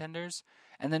Korean contenders.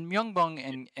 And then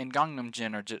Myungbong and Gangnam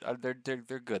Jin are just they're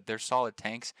good. They're solid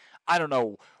tanks. I don't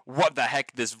know what the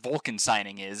heck this Vulcan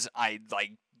signing is. I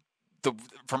like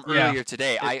from earlier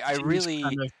today. I really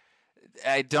kind of,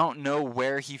 I don't know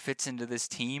where he fits into this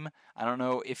team. I don't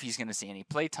know if he's going to see any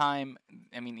playtime.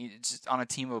 I mean, he's just on a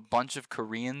team of a bunch of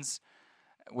Koreans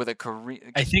with a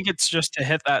Korean. I think it's just to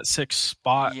hit that 6th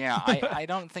spot. Yeah, I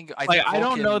don't think. I Like, think I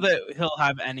don't know Vulcan- that he'll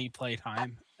have any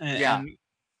playtime. Yeah. And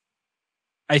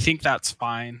I think that's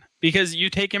fine because you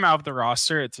take him out of the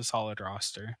roster, it's a solid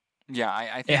roster. Yeah,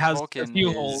 I think It has Vulcan a few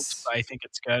is, holes, but I think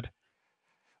it's good.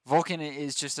 Vulcan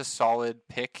is just a solid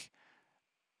pick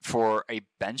for a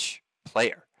bench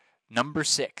player. Number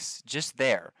 6, just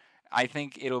there. I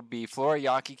think it'll be Flora,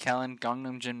 Yaki, Kellen,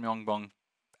 Gangnam Jin, Myungbong.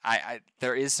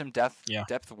 There is some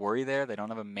depth worry there. They don't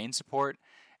have a main support,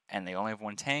 and they only have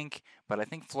one tank. But I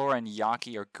think Flora and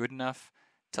Yaki are good enough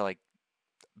to like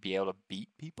be able to beat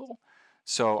people.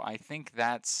 So I think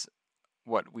that's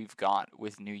what we've got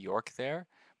with New York there.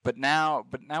 But now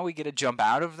we get to jump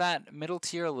out of that middle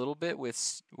tier a little bit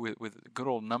with good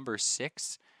old number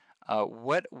 6.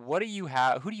 What do you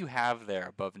have? Who do you have there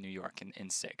above New York in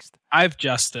 6th? I have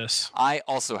Justice. I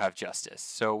also have Justice.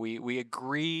 So we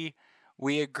agree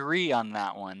on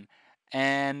that one.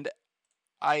 And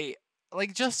I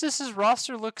like Justice's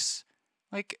roster looks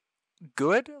like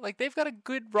good. Like they've got a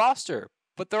good roster,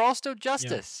 but they're also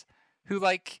Justice who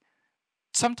like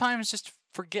sometimes just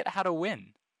forget how to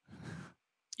win.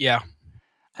 Yeah.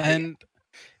 And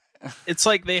it's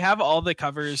like they have all the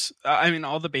covers.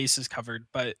 All the bases covered,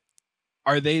 but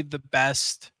are they the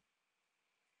best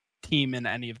team in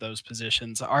any of those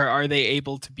positions? Are they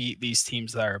able to beat these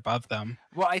teams that are above them?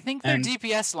 Well, I think their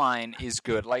DPS line is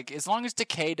good. Like as long as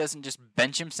Decay doesn't just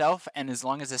bench himself, and as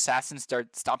long as Assassin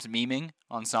stops memeing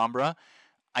on Sombra,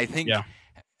 I think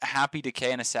Happy,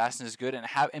 Decay, and Assassin is good.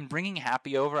 And bringing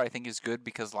Happy over, I think, is good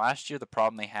because last year the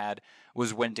problem they had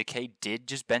was when Decay did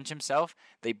just bench himself,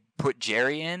 they put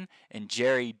Jerry in, and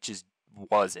Jerry just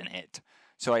wasn't it.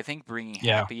 So I think bringing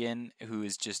Happy in, who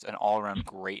is just an all-around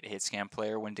great hit scan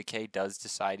player, when Decay does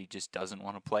decide he just doesn't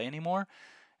want to play anymore,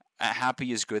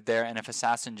 Happy is good there. And if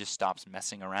Assassin just stops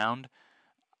messing around,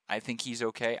 I think he's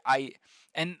okay.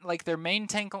 Their main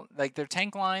tank, like their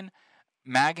tank line,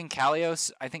 Mag and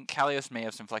Kalios, I think Kalios may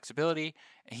have some flexibility.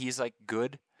 He's like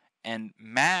good, and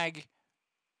Mag,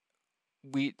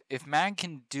 if Mag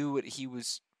can do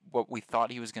what we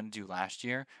thought he was going to do last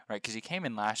year, right? Because he came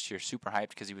in last year super hyped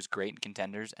because he was great in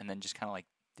contenders, and then just kind of like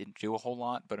didn't do a whole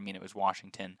lot. But I mean, it was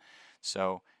Washington,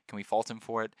 so can we fault him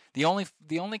for it? The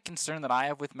only concern that I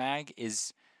have with Mag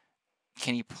is,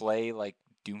 can he play like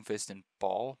Doomfist and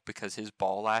Ball? Because his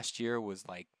Ball last year was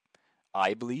like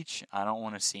eye bleach. I don't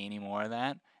want to see any more of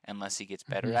that unless he gets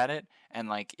better at it. And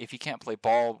like if he can't play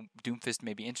Ball, Doomfist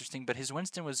may be interesting, but his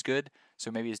Winston was good, so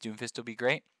maybe his Doomfist will be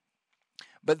great.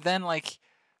 But then like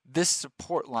this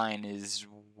support line is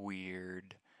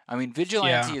weird. I mean,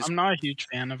 Vigilante is... I'm not a huge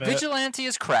fan of it. Vigilante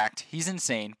is cracked. He's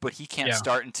insane, but he can't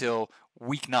start until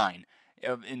week 9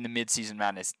 in the mid-season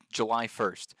madness, July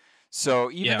 1st. So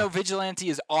even though Vigilante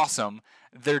is awesome,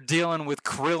 they're dealing with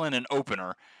Krillin and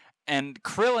Opener. And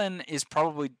Krillin is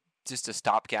probably just a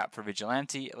stopgap for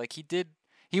Vigilante. Like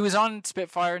he was on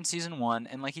Spitfire in season 1,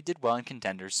 and like he did well in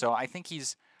contenders. So I think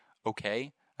he's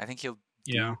okay. I think he'll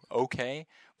do okay.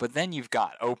 But then you've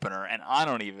got Opener, and I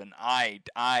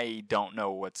don't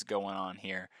know what's going on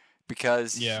here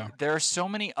because there were so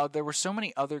many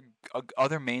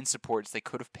other main supports they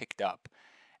could have picked up,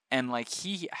 and like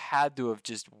he had to have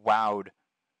just wowed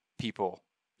people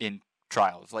in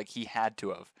trials. Like he had to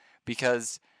have,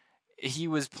 because he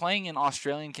was playing in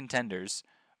Australian contenders,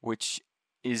 which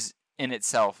is in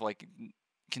itself like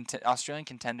Australian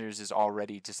contenders is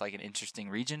already just like an interesting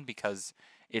region because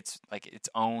it's like its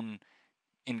own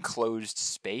enclosed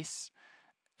space.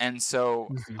 And so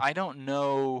I don't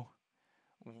know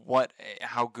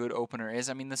how good Opener is.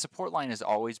 I mean, the support line has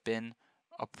always been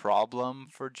a problem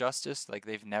for Justice. Like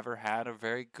they've never had a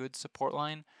very good support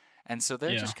line. And so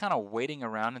they're just kind of waiting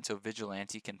around until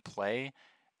Vigilante can play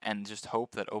and just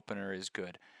hope that Opener is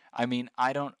good. I mean,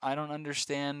 I don't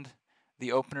understand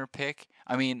the Opener pick.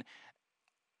 I mean,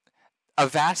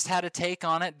 Avast had a take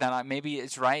on it that maybe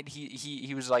it's right.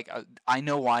 He was like, I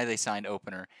know why they signed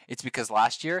Opener. It's because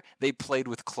last year they played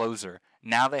with Closer,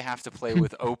 Now they have to play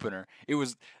with opener.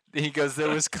 He goes, there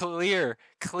was clear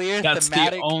That's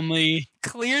the only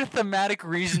clear thematic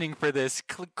reasoning for this.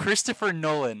 Christopher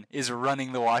Nolan is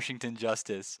running the Washington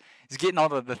Justice. He's getting all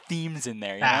the themes in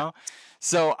there, you know?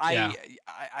 So I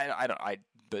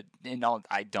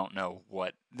don't know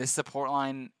what this support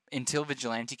line until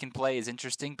Vigilante can play is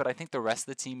interesting, but I think the rest of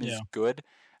the team is good.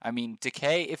 I mean,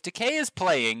 if Decay is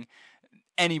playing,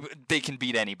 they can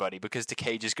beat anybody because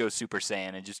Decay just goes Super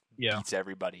Saiyan and just beats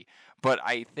everybody. But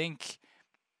I think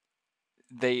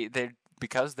they're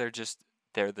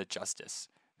the Justice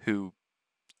who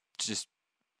just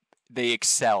they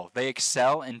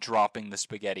excel in dropping the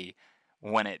spaghetti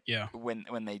when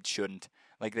they shouldn't.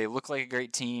 Like, they look like a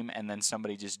great team, and then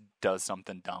somebody just does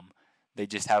something dumb. They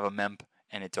just have a memp,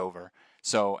 and it's over.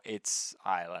 So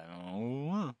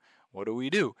what do we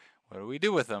do? What do we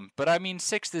do with them? But I mean,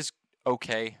 6th is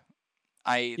okay.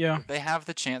 They have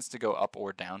the chance to go up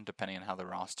or down depending on how the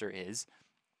roster is.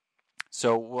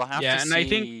 So we'll have to see. Yeah, and I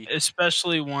think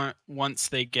especially once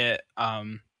they get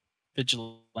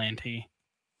Vigilante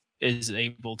is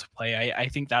able to play, I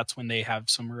think that's when they have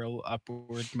some real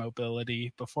upward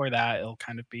mobility. Before that,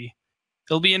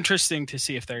 it'll be interesting to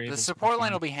see if they're able. The support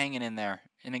line will be hanging in there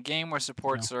in a game where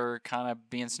supports are kind of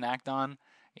being snacked on.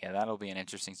 Yeah, that'll be an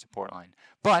interesting support line.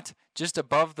 But just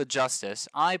above the Justice,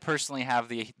 I personally have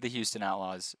the Houston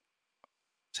Outlaws.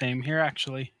 Same here,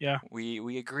 actually. Yeah,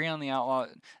 we agree on the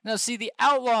Outlaws. Now, see, the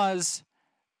Outlaws,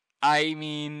 I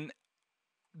mean,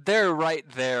 they're right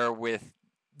there with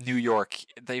New York.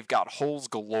 They've got holes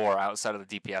galore outside of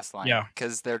the DPS line. Yeah,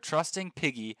 because they're trusting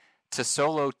Piggy to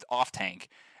solo off tank,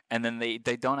 and then they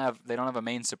don't have a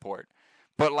main support.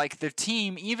 But like their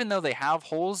team, even though they have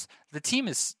holes,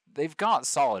 they've got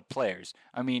solid players.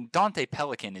 I mean, Dante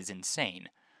Pelican is insane.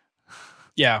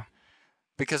 Yeah.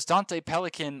 Because Dante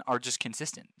Pelican are just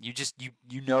consistent. You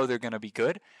know they're going to be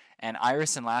good. And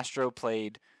Iris and Lastro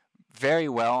played very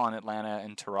well on Atlanta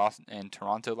and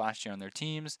Toronto last year on their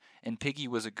teams. And Piggy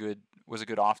was a good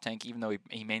off tank, even though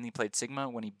he mainly played Sigma.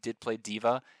 When he did play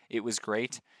Diva, it was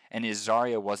great. And his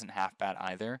Zarya wasn't half bad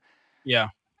either. Yeah.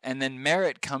 And then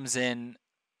Merritt comes in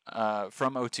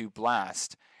from O2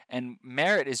 Blast, and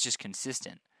Merritt is just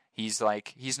consistent. He's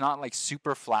not like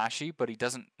super flashy, but he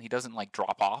doesn't like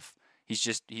drop off.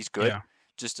 He's good. Yeah.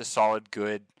 Just a solid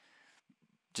good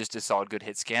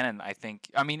hit scan. And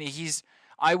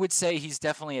I would say he's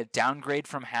definitely a downgrade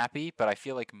from Happy, but I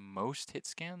feel like most hit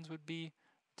scans would be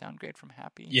downgrade from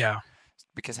Happy. Yeah.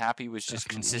 Because Happy was just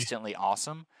consistently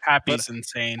awesome. Happy's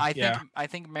insane. I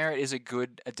think Merritt is a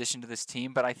good addition to this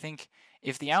team, but I think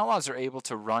if the Outlaws are able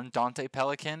to run Dante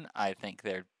Pelican, I think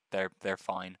they're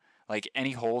fine. Like,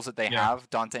 any holes that they have,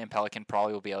 Dante and Pelican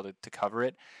probably will be able to cover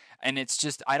it. And it's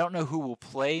just, I don't know who will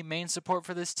play main support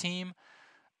for this team.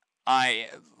 I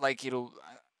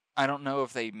don't know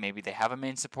if they have a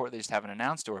main support they just haven't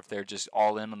announced, or if they're just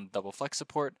all in on double flex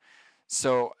support.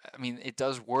 So, I mean, it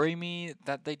does worry me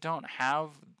that they don't have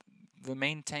the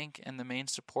main tank and the main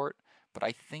support, but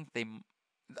I think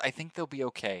they'll be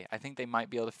okay. I think they might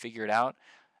be able to figure it out.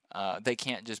 They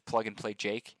can't just plug and play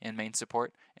Jake in main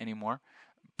support anymore.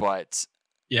 But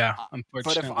yeah,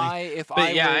 unfortunately. But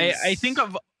I think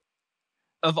of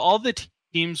all the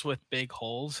teams with big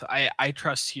holes, I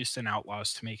trust Houston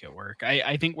Outlaws to make it work.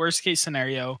 I think worst case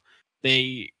scenario,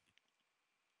 they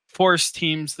force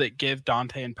teams that give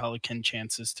Dante and Pelican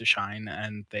chances to shine,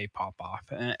 and they pop off.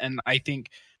 And I think,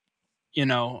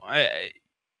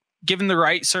 given the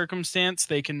right circumstance,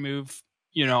 they can move,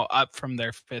 up from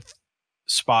their 5th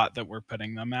spot that we're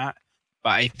putting them at.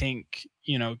 But I think,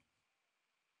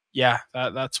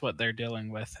 that's what they're dealing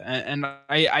with. And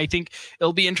I think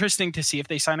it'll be interesting to see if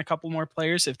they sign a couple more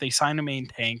players. If they sign a main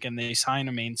tank and they sign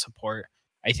a main support,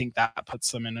 I think that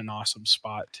puts them in an awesome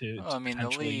spot to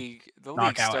potentially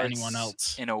knock out anyone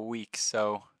else in a week.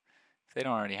 So if they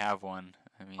don't already have one,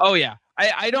 I mean,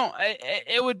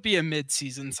 it would be a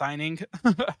mid-season signing.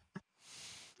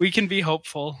 We can be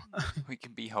hopeful.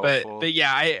 But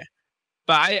yeah,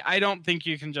 I don't think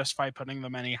you can justify putting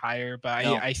them any higher. But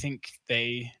no. I think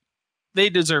they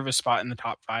deserve a spot in the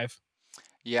top 5.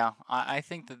 Yeah, I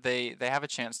think that they have a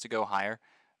chance to go higher.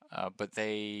 But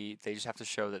they just have to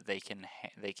show that they can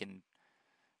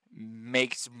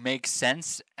make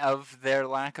sense of their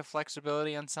lack of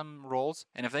flexibility on some roles,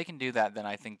 and if they can do that, then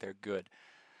I think they're good.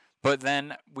 But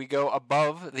then we go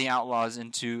above the Outlaws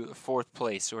into 4th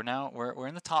place. So we're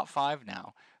in the top 5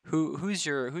 now. Who's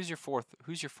your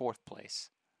 4th place?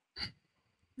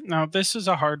 Now this is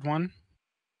a hard one,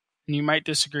 and you might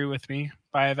disagree with me,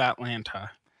 but I have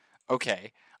Atlanta.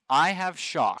 Okay, I have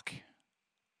Shock.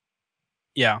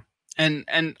 Yeah, and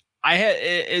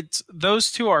it's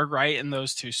those two are right in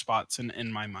those two spots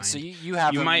in my mind. So you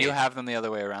have them. might, You have them the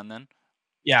other way around then.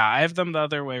 yeah, I have them the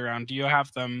other way around. Do you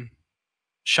have them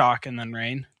Shock and then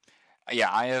Rain?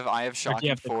 Yeah, I have Or do Shock you in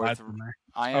have the Clouds fourth. in there?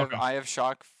 I have Okay. I have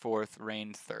Shock fourth,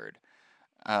 Rain third.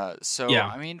 So Yeah.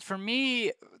 I mean, for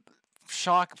me,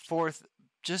 Shock fourth,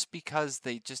 just because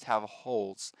they just have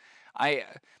holes.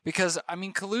 Because I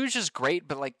mean, Kaluj is great,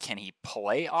 but like, can he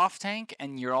play off tank?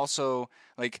 And you're also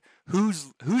like,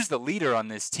 who's the leader on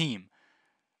this team?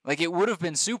 Like, it would have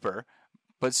been Super,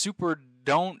 but Super's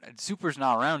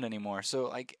not around anymore. So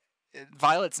like,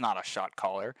 Violet's not a shot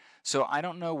caller. So I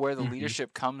don't know where the Mhm.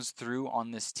 leadership comes through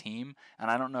on this team, and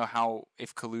I don't know how,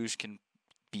 if Kaluj can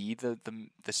be the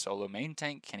solo main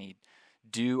tank. Can he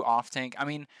do off tank? I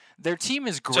mean, their team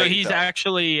is great. So he's though.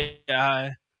 actually,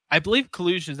 I believe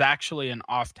Kaluj is actually an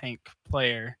off tank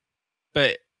player,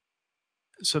 but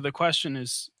so the question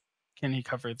is, can he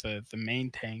cover the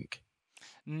main tank?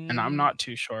 And I'm not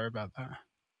too sure about that.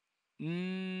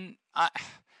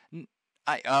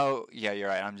 Oh yeah, you're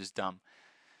right. I'm just dumb.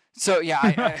 So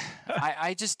yeah,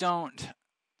 I just don't,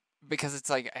 because it's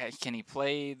like, can he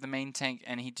play the main tank?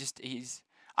 And he's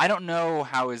I don't know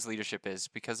how his leadership is,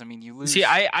 because I mean, you lose. See,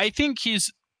 I think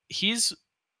he's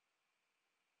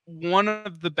one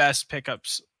of the best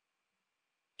pickups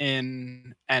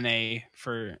in NA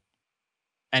for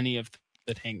any of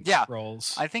the tank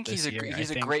roles. I think he's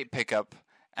a great pickup,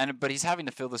 but he's having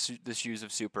to fill the shoes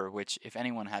of Super, which if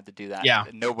anyone had to do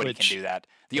that, nobody can do that.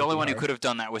 The only one who could have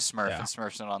done that was Smurf, and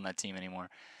Smurf's not on that team anymore.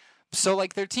 So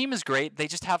like, their team is great, they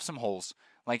just have some holes.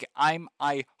 Like,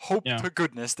 I hope to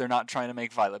goodness they're not trying to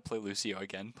make Violet play Lucio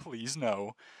again. Please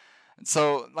no.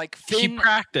 So like, he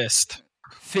practiced.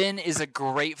 Finn is a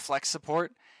great flex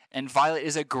support, and Violet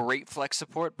is a great flex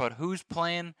support, but who's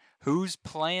playing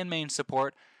main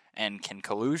support? And can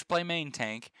Kaluj play main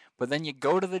tank? But then you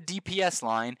go to the DPS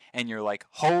line, and you're like,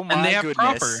 oh my goodness.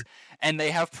 Proper. And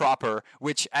they have Proper,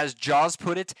 which, as Jaws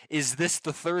put it, is this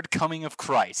the third coming of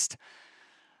Christ?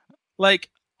 Like,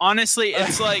 honestly,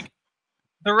 it's like,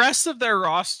 the rest of their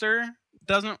roster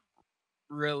doesn't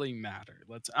really matter.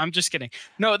 I'm just kidding.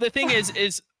 No, the thing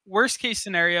is worst case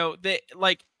scenario, they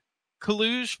like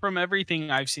Kaluj, from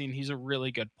everything I've seen, he's a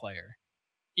really good player.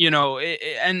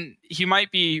 And he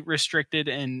might be restricted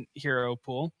in hero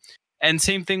pool, and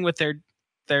same thing with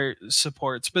their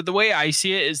supports. But the way I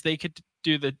see it is, they could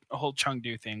do the whole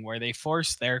Chengdu thing where they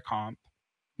force their comp,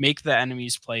 make the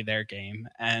enemies play their game,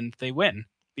 and they win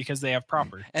because they have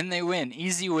Proper. And they win.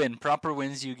 Easy win. Proper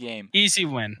wins you game. Easy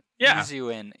win. Yeah. Easy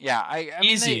win. Yeah. I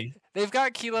Easy. mean, they've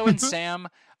got Kilo and Sam.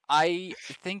 I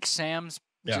think Sam's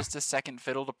just a second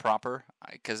fiddle to Proper,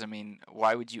 because I mean,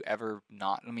 why would you ever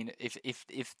not? I mean,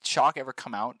 if Shock ever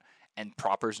come out and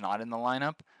Proper's not in the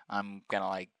lineup, I'm gonna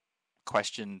like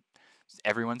question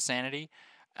everyone's sanity.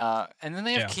 And then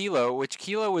they have Kilo, which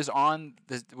Kilo was on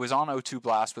O2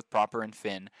 Blast with Proper and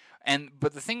Finn.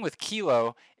 But the thing with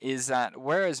Kilo is that,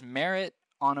 whereas Merit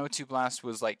on O2 Blast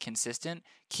was like consistent,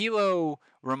 Kilo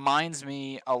reminds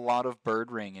me a lot of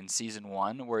Bird Ring in Season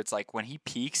 1, where it's like, when he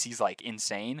peaks, he's like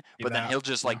insane, but then he'll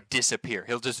just like disappear.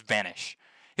 He'll just vanish.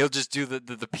 He'll just do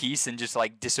the piece and just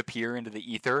like disappear into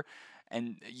the ether.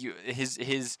 And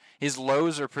his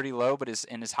lows are pretty low, but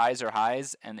his highs are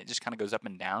highs, and it just kind of goes up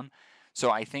and down. So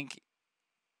I think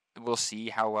we'll see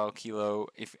how well Kilo,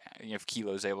 if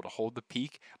Kilo's able to hold the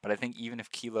peak. But I think even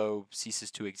if Kilo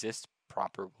ceases to exist,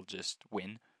 Proper will just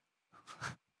win.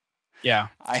 Yeah,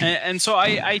 and so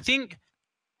I think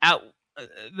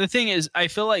the thing is, I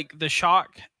feel like the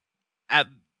Shock at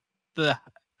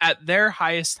their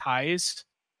highest highs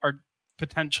are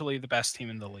potentially the best team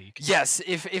in the league. Yes,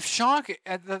 if Shock,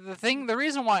 the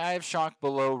reason why I have Shock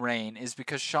below Rain is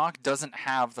because Shock doesn't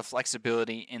have the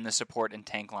flexibility in the support and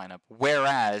tank lineup,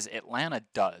 whereas Atlanta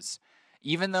does.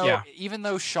 Even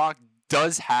though Shock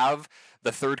does have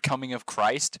the third coming of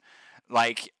Christ,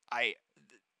 like,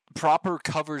 Proper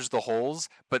covers the holes,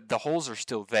 but the holes are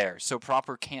still there. So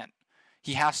Proper can't.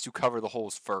 He has to cover the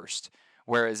holes first.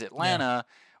 Whereas Atlanta,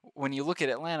 when you look at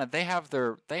Atlanta, they're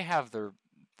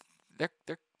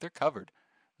covered.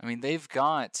 I mean, they've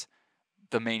got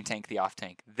the main tank, the off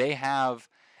tank. They have,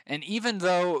 and even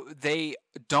though they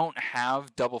don't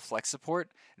have double flex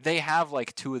support, they have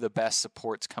like two of the best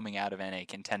supports coming out of NA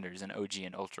contenders in OG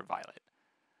and Ultraviolet.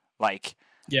 Like,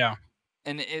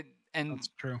 and that's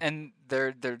true. And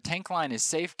their tank line is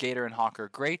safe. Gator and Hawk are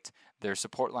great. Their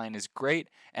support line is great,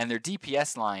 and their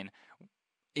DPS line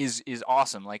is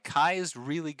awesome. Like, Kai is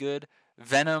really good.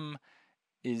 Venom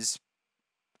is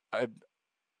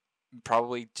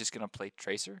probably just gonna play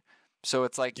Tracer. So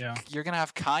it's like Yeah. you're going to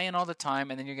have Kai in all the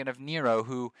time, and then you're going to have Nero,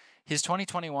 who his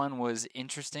 2021 was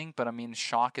interesting, but I mean,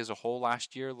 Shock as a whole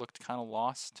last year looked kind of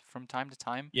lost from time to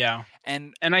time. Yeah.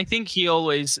 And I think he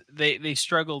always they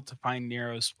struggled to find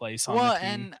Nero's place on the team.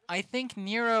 and I think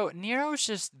Nero's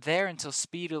just there until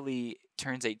Speedily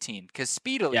turns 18, because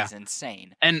Speedily's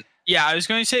insane. And yeah, I was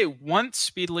going to say once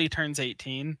Speedily turns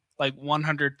 18, like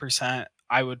 100%,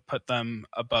 I would put them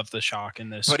above the Shock in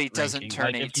this. But he doesn't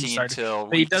turn 18 until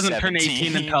But he doesn't turn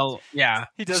 18 until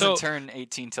he doesn't turn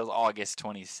 18 till August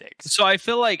 26th. So I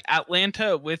feel like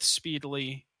Atlanta with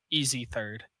Speedily, easy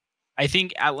third. I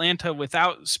think Atlanta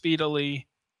without Speedily,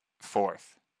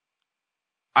 fourth.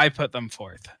 I put them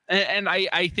fourth, and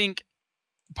I think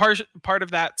part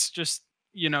of that's just,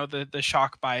 you know, the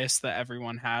Shock bias that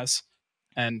everyone has,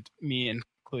 and me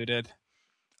included.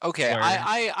 Okay,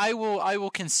 I will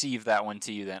concede that one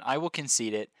to you then. I will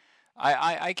concede it.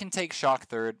 I can take Shock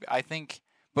third. I think,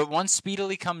 but once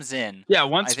Speedily comes in,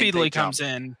 once Speedily comes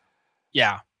in,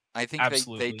 I think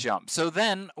absolutely. they jump. So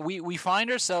then we find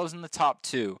ourselves in the top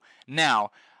two. Now,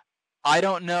 I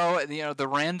don't know, you know, the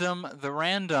random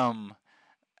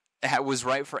was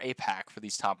right for APAC for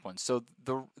these top ones. So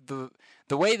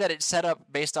the way that it's set up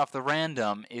based off the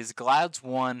random is Glads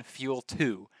 1, Fuel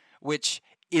 2, which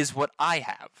is what I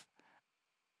have.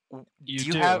 Do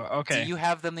you have okay? Do you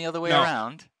have them the other way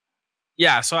around?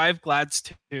 Yeah, so I have Glads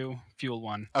 2, Fuel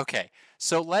 1. Okay,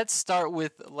 so let's start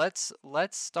with Glads,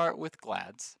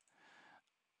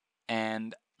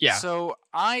 and so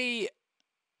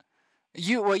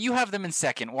you have them in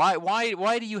second.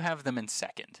 Why do you have them in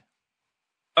second?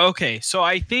 Okay, so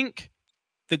I think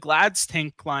the Glads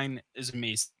tank line is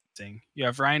amazing. You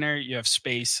have Reiner, you have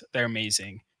Space, they're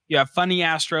amazing. You have Funny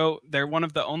Astro, they're one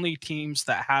of the only teams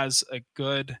that has a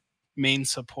good main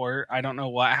support. I don't know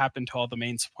what happened to all the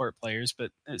main support players,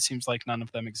 but it seems like none of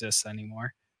them exist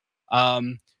anymore.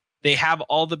 They have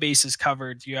all the bases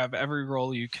covered. You have every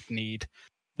role you could need.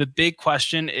 The big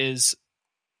question is,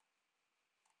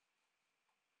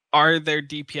 are their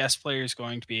DPS players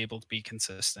going to be able to be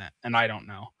consistent? And I don't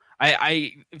know.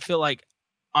 I feel like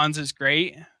Ons is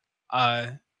great,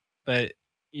 but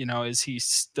you know, is he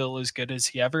still as good as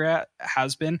he ever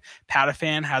has been?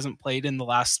 Patafan hasn't played in the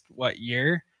last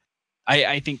year.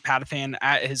 I think Patafan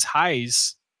at his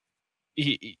highs,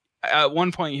 he at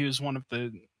one point he was one of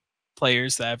the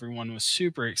players that everyone was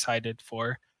super excited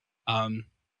for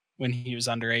when he was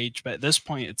underage. But at this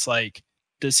point, it's like,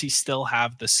 does he still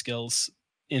have the skills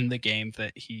in the game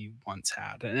that he once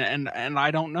had? And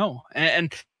I don't know.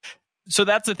 And so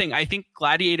that's the thing. I think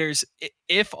Gladiators,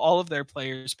 if all of their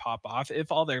players pop off,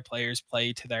 if all their players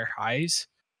play to their highs,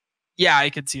 I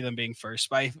could see them being first.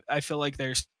 But I feel like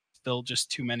there's still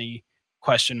just too many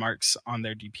question marks on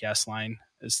their DPS line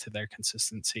as to their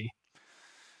consistency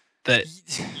that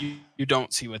you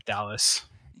don't see with Dallas.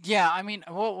 Yeah, I mean,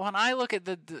 well, when I look at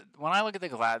the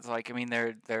Glads, like, I mean,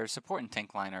 their support and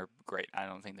tank line are great. I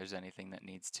don't think there's anything that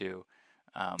needs to.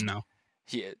 No.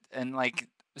 And like,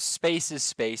 Space is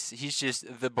Space. He's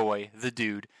just the boy, the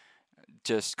dude,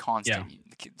 just constant.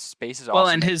 Yeah. Space is awesome. Well,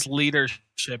 and his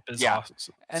leadership is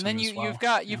awesome. And then you've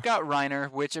got Reiner,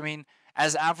 which, I mean,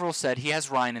 as Avril said, he has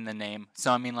Ryan in the name,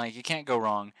 so I mean, like, you can't go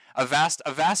wrong.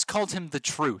 Avast called him the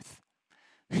truth.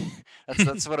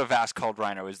 that's what Avast called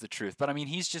Reiner, was the truth. But I mean,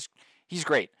 he's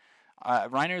great.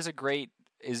 Reiner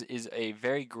is a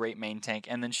very great main tank,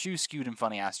 and then Shu, Skewed, and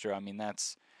Funny Astro. I mean,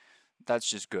 that's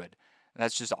just good.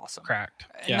 That's just awesome. Correct.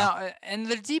 Yeah. Now, and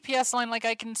the DPS line, like,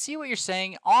 I can see what you're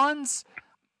saying. Ons,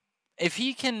 if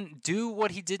he can do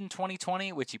what he did in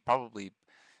 2020, which he probably,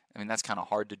 I mean, that's kind of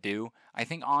hard to do. I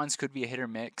think Ons could be a hit or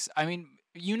mix. I mean,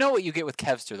 you know what you get with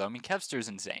Kevster, though. I mean, Kevster's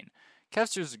insane.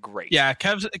 Kevster's great. Yeah,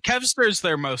 Kevster's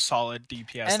their most solid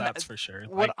DPS, and that's for sure.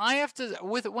 What I have to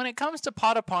when it comes to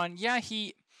Potapon,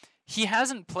 he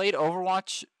hasn't played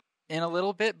Overwatch in a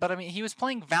little bit, but I mean, he was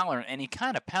playing Valorant and he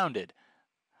kind of pounded.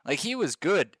 Like, he was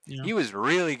good. Yeah. He was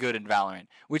really good in Valorant,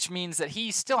 which means that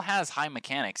he still has high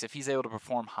mechanics if he's able to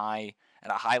perform at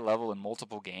a high level in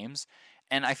multiple games.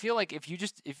 And I feel like if you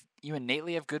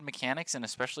innately have good mechanics, and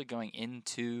especially going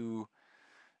into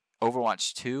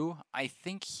Overwatch 2, I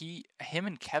think him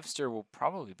and Kevster will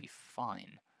probably be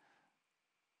fine.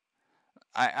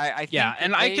 I think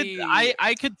and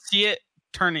I could see it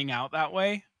turning out that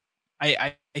way.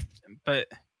 But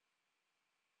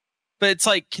it's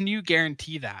like, can you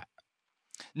guarantee that?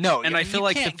 No, and I feel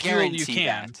like the fuel you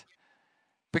can. That.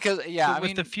 Because I mean,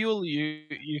 with the fuel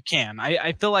you can.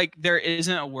 I feel like there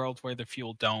isn't a world where the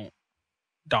fuel don't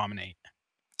dominate.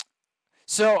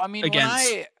 So I mean,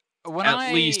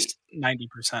 At least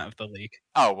 90% of the league.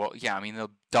 Oh, well, yeah, I mean,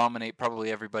 they'll dominate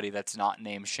probably everybody that's not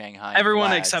named Shanghai. Everyone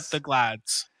Glads. except the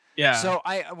Glads. Yeah. So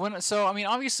I mean,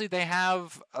 obviously they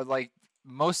have like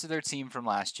most of their team from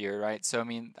last year, right? So I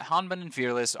mean, Hanban and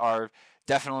Fearless are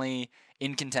definitely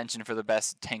in contention for the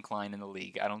best tank line in the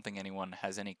league. I don't think anyone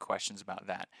has any questions about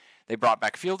that. They brought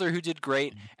back Fielder, who did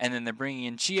great, and then they're bringing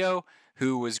in Chio,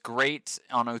 who was great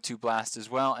on O2 Blast as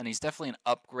well, and he's definitely an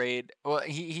upgrade. Well,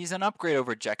 he's an upgrade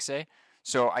over Jexay,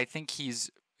 so I think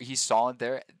he's solid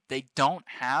there. They don't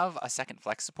have a second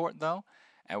flex support though,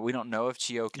 and we don't know if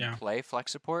Chio can play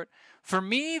flex support. For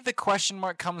me, the question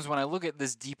mark comes when I look at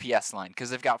this DPS line,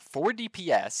 because they've got 4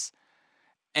 DPS,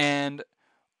 and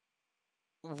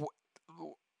will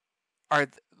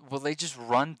they just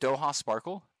run Doha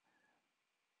Sparkle?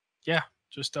 Yeah,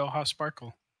 just Doha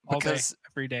Sparkle all day,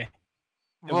 every day.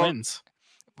 It wins.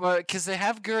 Well, because they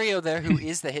have Gurio there, who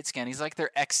is the hit scan. He's like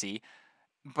their Xe,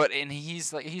 and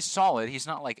he's solid. He's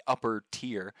not like upper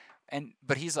tier,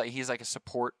 but he's like a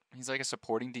support. He's like a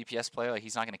supporting DPS player. Like,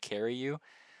 he's not going to carry you.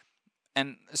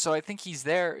 And so I think he's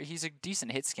there. He's a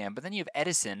decent hit scan. But then you have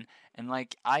Edison, and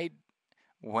like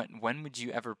when would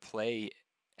you ever play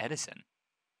Edison?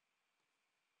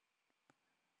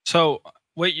 So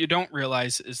what you don't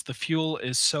realize is the Fuel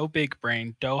is so big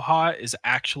brain. Doha is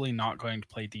actually not going to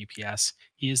play DPS.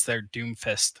 He is their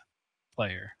Doomfist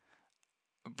player.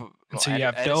 So you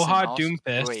have Edison Doha, also,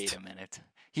 Doomfist. Wait a minute.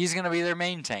 He's going to be their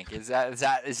main tank. Is that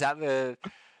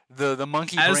the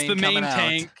monkey brain as the main out?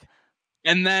 tank?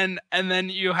 And then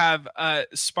you have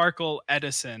Sparkle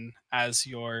Edison as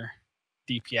your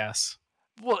DPS.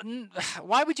 Well,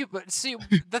 why would you? See,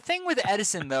 the thing with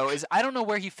Edison though is I don't know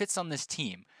where he fits on this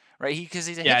team, right? Because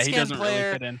he's a hit scan player,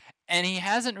 really fit in. And he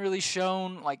hasn't really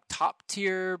shown like top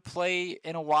tier play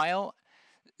in a while.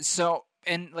 So,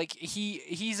 and like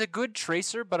he's a good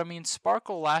tracer, but I mean,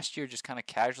 Sparkle last year just kind of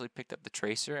casually picked up the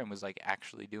tracer and was like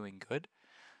actually doing good.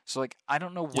 So like I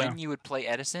don't know when you would play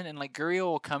Edison, and like Gurio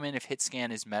will come in if hit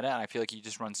scan is meta, and I feel like you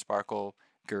just run Sparkle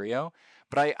Gurio.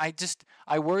 But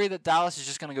I worry that Dallas is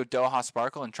just going to go Doha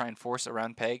Sparkle and try and force a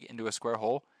round peg into a square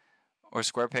hole, or a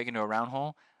square peg into a round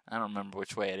hole. I don't remember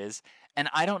which way it is. And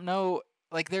I don't know,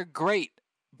 like, they're great,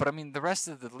 but I mean, the rest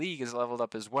of the league is leveled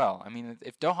up as well. I mean,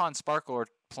 if Doha and Sparkle are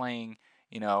playing,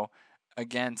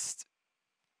 against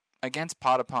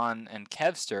Potapon and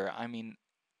Kevster, I mean,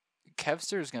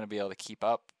 Kevster is going to be able to keep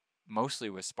up mostly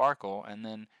with Sparkle, and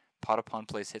then Potapon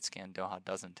plays hit scan, Doha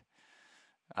doesn't.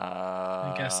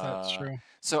 I guess that's true.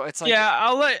 So it's like, yeah,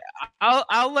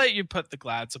 I'll let you put the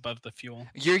Glads above the Fuel.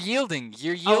 You're yielding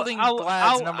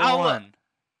Glads number one.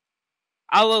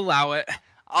 I'll allow it.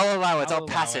 I'll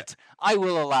pass it. I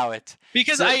will allow it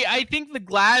because I think the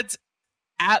Glads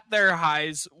at their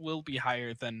highs will be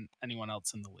higher than anyone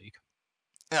else in the league.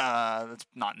 That's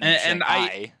not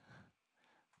high.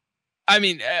 I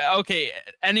mean, okay,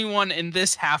 anyone in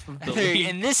this half of the league,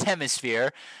 in this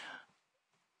hemisphere.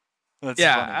 That's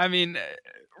funny. I mean,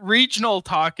 regional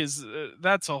talk is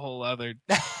that's a whole other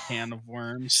can of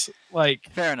worms. Like,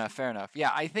 fair enough. Yeah,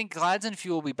 I think Glads and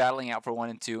Fuel will be battling out for 1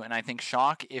 and 2, and I think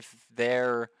Shock, if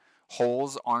their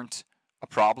holes aren't a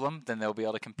problem, then they'll be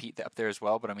able to compete up there as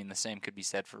well. But I mean, the same could be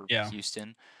said for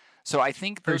Houston. So I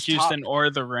think for Houston or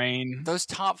the Rain, those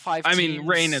top 5 teams. I mean,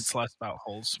 Rain, it's less about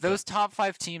holes. Those top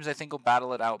 5 teams, I think, will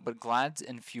battle it out. But Glads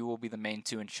and Fuel will be the main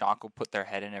 2, and Shock will put their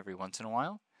head in every once in a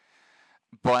while.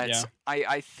 But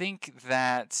I think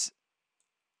that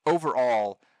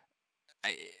overall,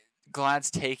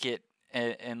 Glads take it,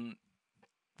 and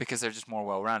because they're just more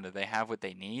well-rounded. They have what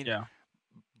they need. Yeah.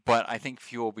 But I think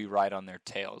Fuel will be right on their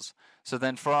tails. So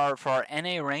then for our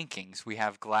NA rankings, we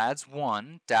have Glads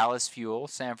 1, Dallas Fuel,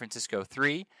 San Francisco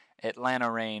 3,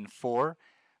 Atlanta Rain 4,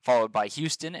 followed by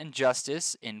Houston and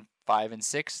Justice in 5 and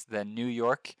 6, then New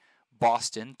York,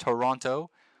 Boston, Toronto,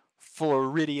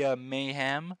 Florida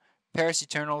Mayhem, Paris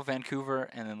Eternal, Vancouver,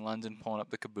 and then London pulling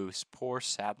up the caboose. Poor,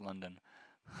 sad London.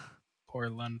 Poor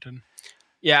London.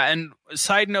 Yeah, and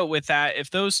side note with that,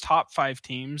 if those top 5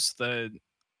 teams, the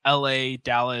LA,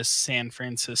 Dallas, San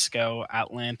Francisco,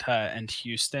 Atlanta, and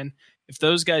Houston, if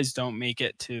those guys don't make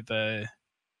it to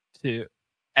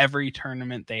every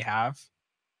tournament they have,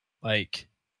 like,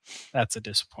 that's a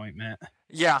disappointment.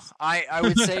 Yeah, I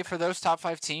would say for those top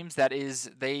 5 teams, that is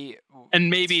and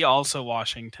maybe also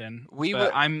Washington.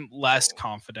 I'm less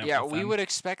confident. Yeah, with we them. would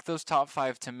expect those top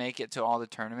 5 to make it to all the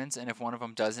tournaments, and if one of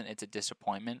them doesn't, it's a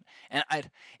disappointment. And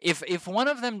if one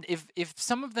of them, if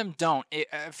some of them don't,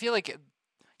 I feel like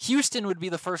Houston would be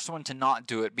the first one to not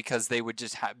do it because they would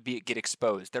just get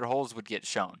exposed. Their holes would get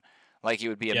shown. Like it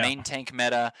would be a Yeah. main tank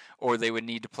meta, or they would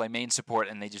need to play main support,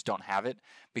 and they just don't have it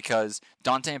because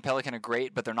Dante and Pelican are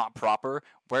great, but they're not proper.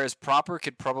 Whereas proper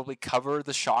could probably cover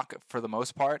the shock for the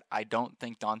most part. I don't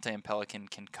think Dante and Pelican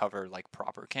can cover like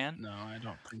proper can. No, I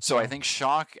don't think So I think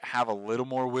Shock have a little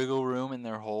more wiggle room in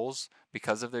their holes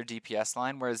because of their DPS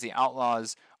line, whereas the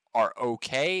Outlaws are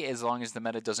okay as long as the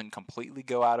meta doesn't completely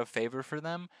go out of favor for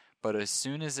them. But as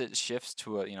soon as it shifts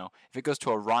to a, if it goes to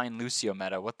a Ryan Lucio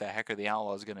meta, what the heck are the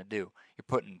Outlaws going to do? You're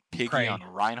putting Piggy Pray. on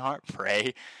Reinhardt? Pray.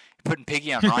 You're putting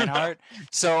Piggy on Reinhardt?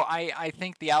 So I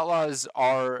think the Outlaws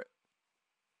are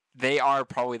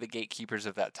probably the gatekeepers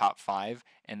of that top 5,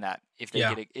 and that if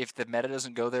if the meta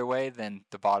doesn't go their way, then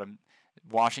the bottom,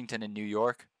 Washington and New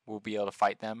York, will be able to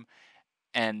fight them,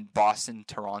 and Boston,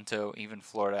 Toronto, even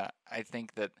Florida. I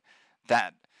think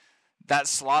that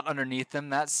slot underneath them,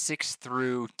 that 6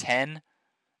 through 10,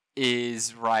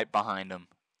 is right behind them.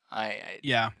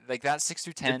 Like that 6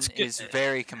 through 10 is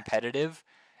very competitive,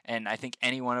 and I think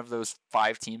any one of those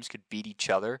 5 teams could beat each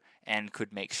other and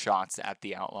could make shots at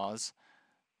the Outlaws.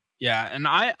 Yeah, and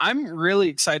I'm really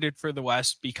excited for the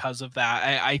West because of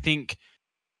that. I think,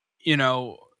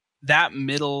 that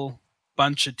middle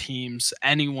bunch of teams,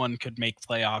 anyone could make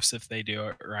playoffs if they do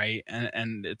it right,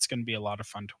 and it's going to be a lot of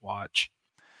fun to watch.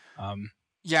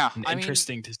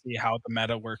 Interesting to see how the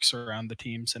meta works around the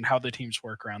teams and how the teams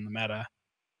work around the meta.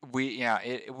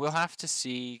 We'll have to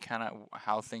see kind of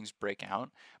how things break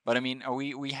out. But I mean, are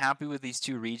we happy with these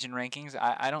 2 region rankings?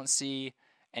 I don't see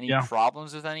any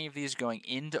problems with any of these going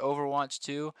into Overwatch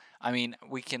 2. I mean,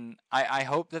 I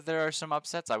hope that there are some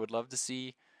upsets. I would love to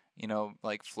see,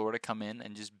 like Florida come in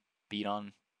and just beat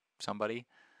on somebody.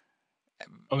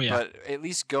 Oh yeah. But at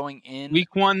least going in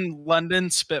week 1,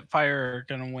 London Spitfire are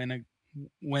gonna win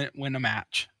a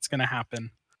match. It's gonna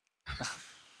happen.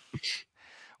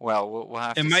 Well, we'll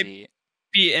have to see. It might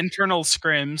be internal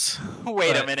scrims.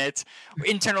 Wait a minute.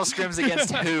 Internal scrims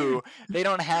against who? They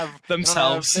don't have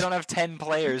themselves. They don't have 10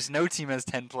 players. No team has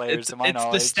 10 players, to my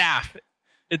knowledge. It's the staff.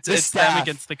 It's them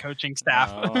against the coaching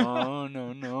staff.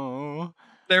 No.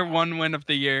 Their 1 win of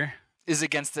the year is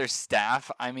against their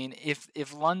staff. I mean,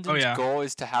 if London's goal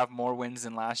is to have more wins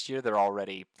than last year, they're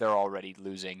already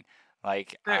losing.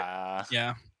 Like,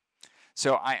 yeah.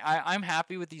 So I'm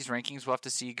happy with these rankings. We'll have to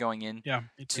see going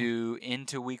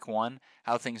into week 1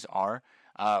 how things are.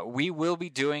 We will be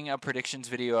doing a predictions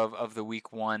video of the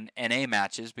week 1 NA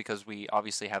matches because we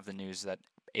obviously have the news that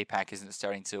APAC isn't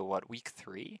starting till week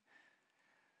 3?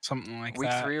 Something like week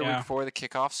that. Week 3 or week 4, the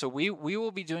kickoff. So we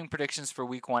will be doing predictions for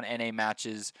week 1 NA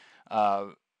matches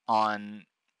on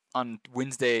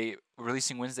Wednesday,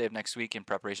 releasing Wednesday of next week in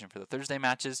preparation for the Thursday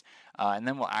matches. And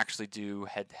then we'll actually do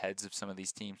head-to-heads of some of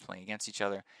these teams playing against each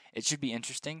other. It should be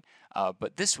interesting.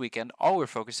 But this weekend, all we're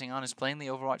focusing on is playing the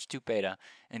Overwatch 2 beta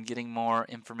and getting more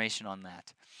information on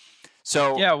that.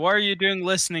 So yeah, what are you doing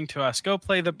listening to us? Go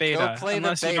play the beta.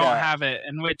 Unless you don't have it,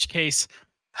 in which case,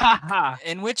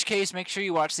 in which case, make sure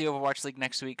you watch the Overwatch League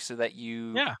next week so that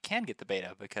you can get the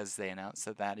beta, because they announced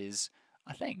that is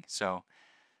a thing. So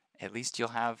at least you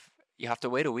have to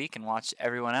wait a week and watch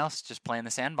everyone else just play in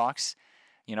the sandbox.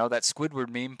 That Squidward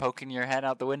meme poking your head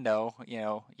out the window.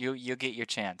 You'll get your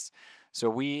chance. So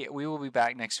we will be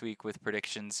back next week with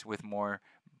predictions, with more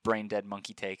brain dead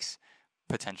monkey takes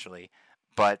potentially.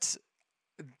 But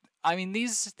I mean,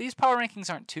 these power rankings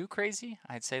aren't too crazy.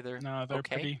 I'd say they're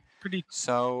okay. Pretty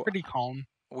calm.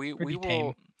 We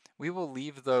will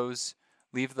leave those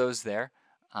there.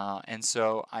 And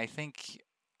so I think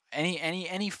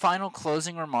any final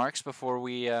closing remarks before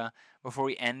we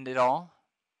end it all?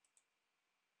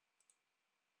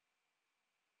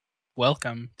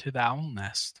 Welcome to the Owl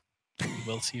Nest.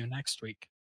 We'll see you next week.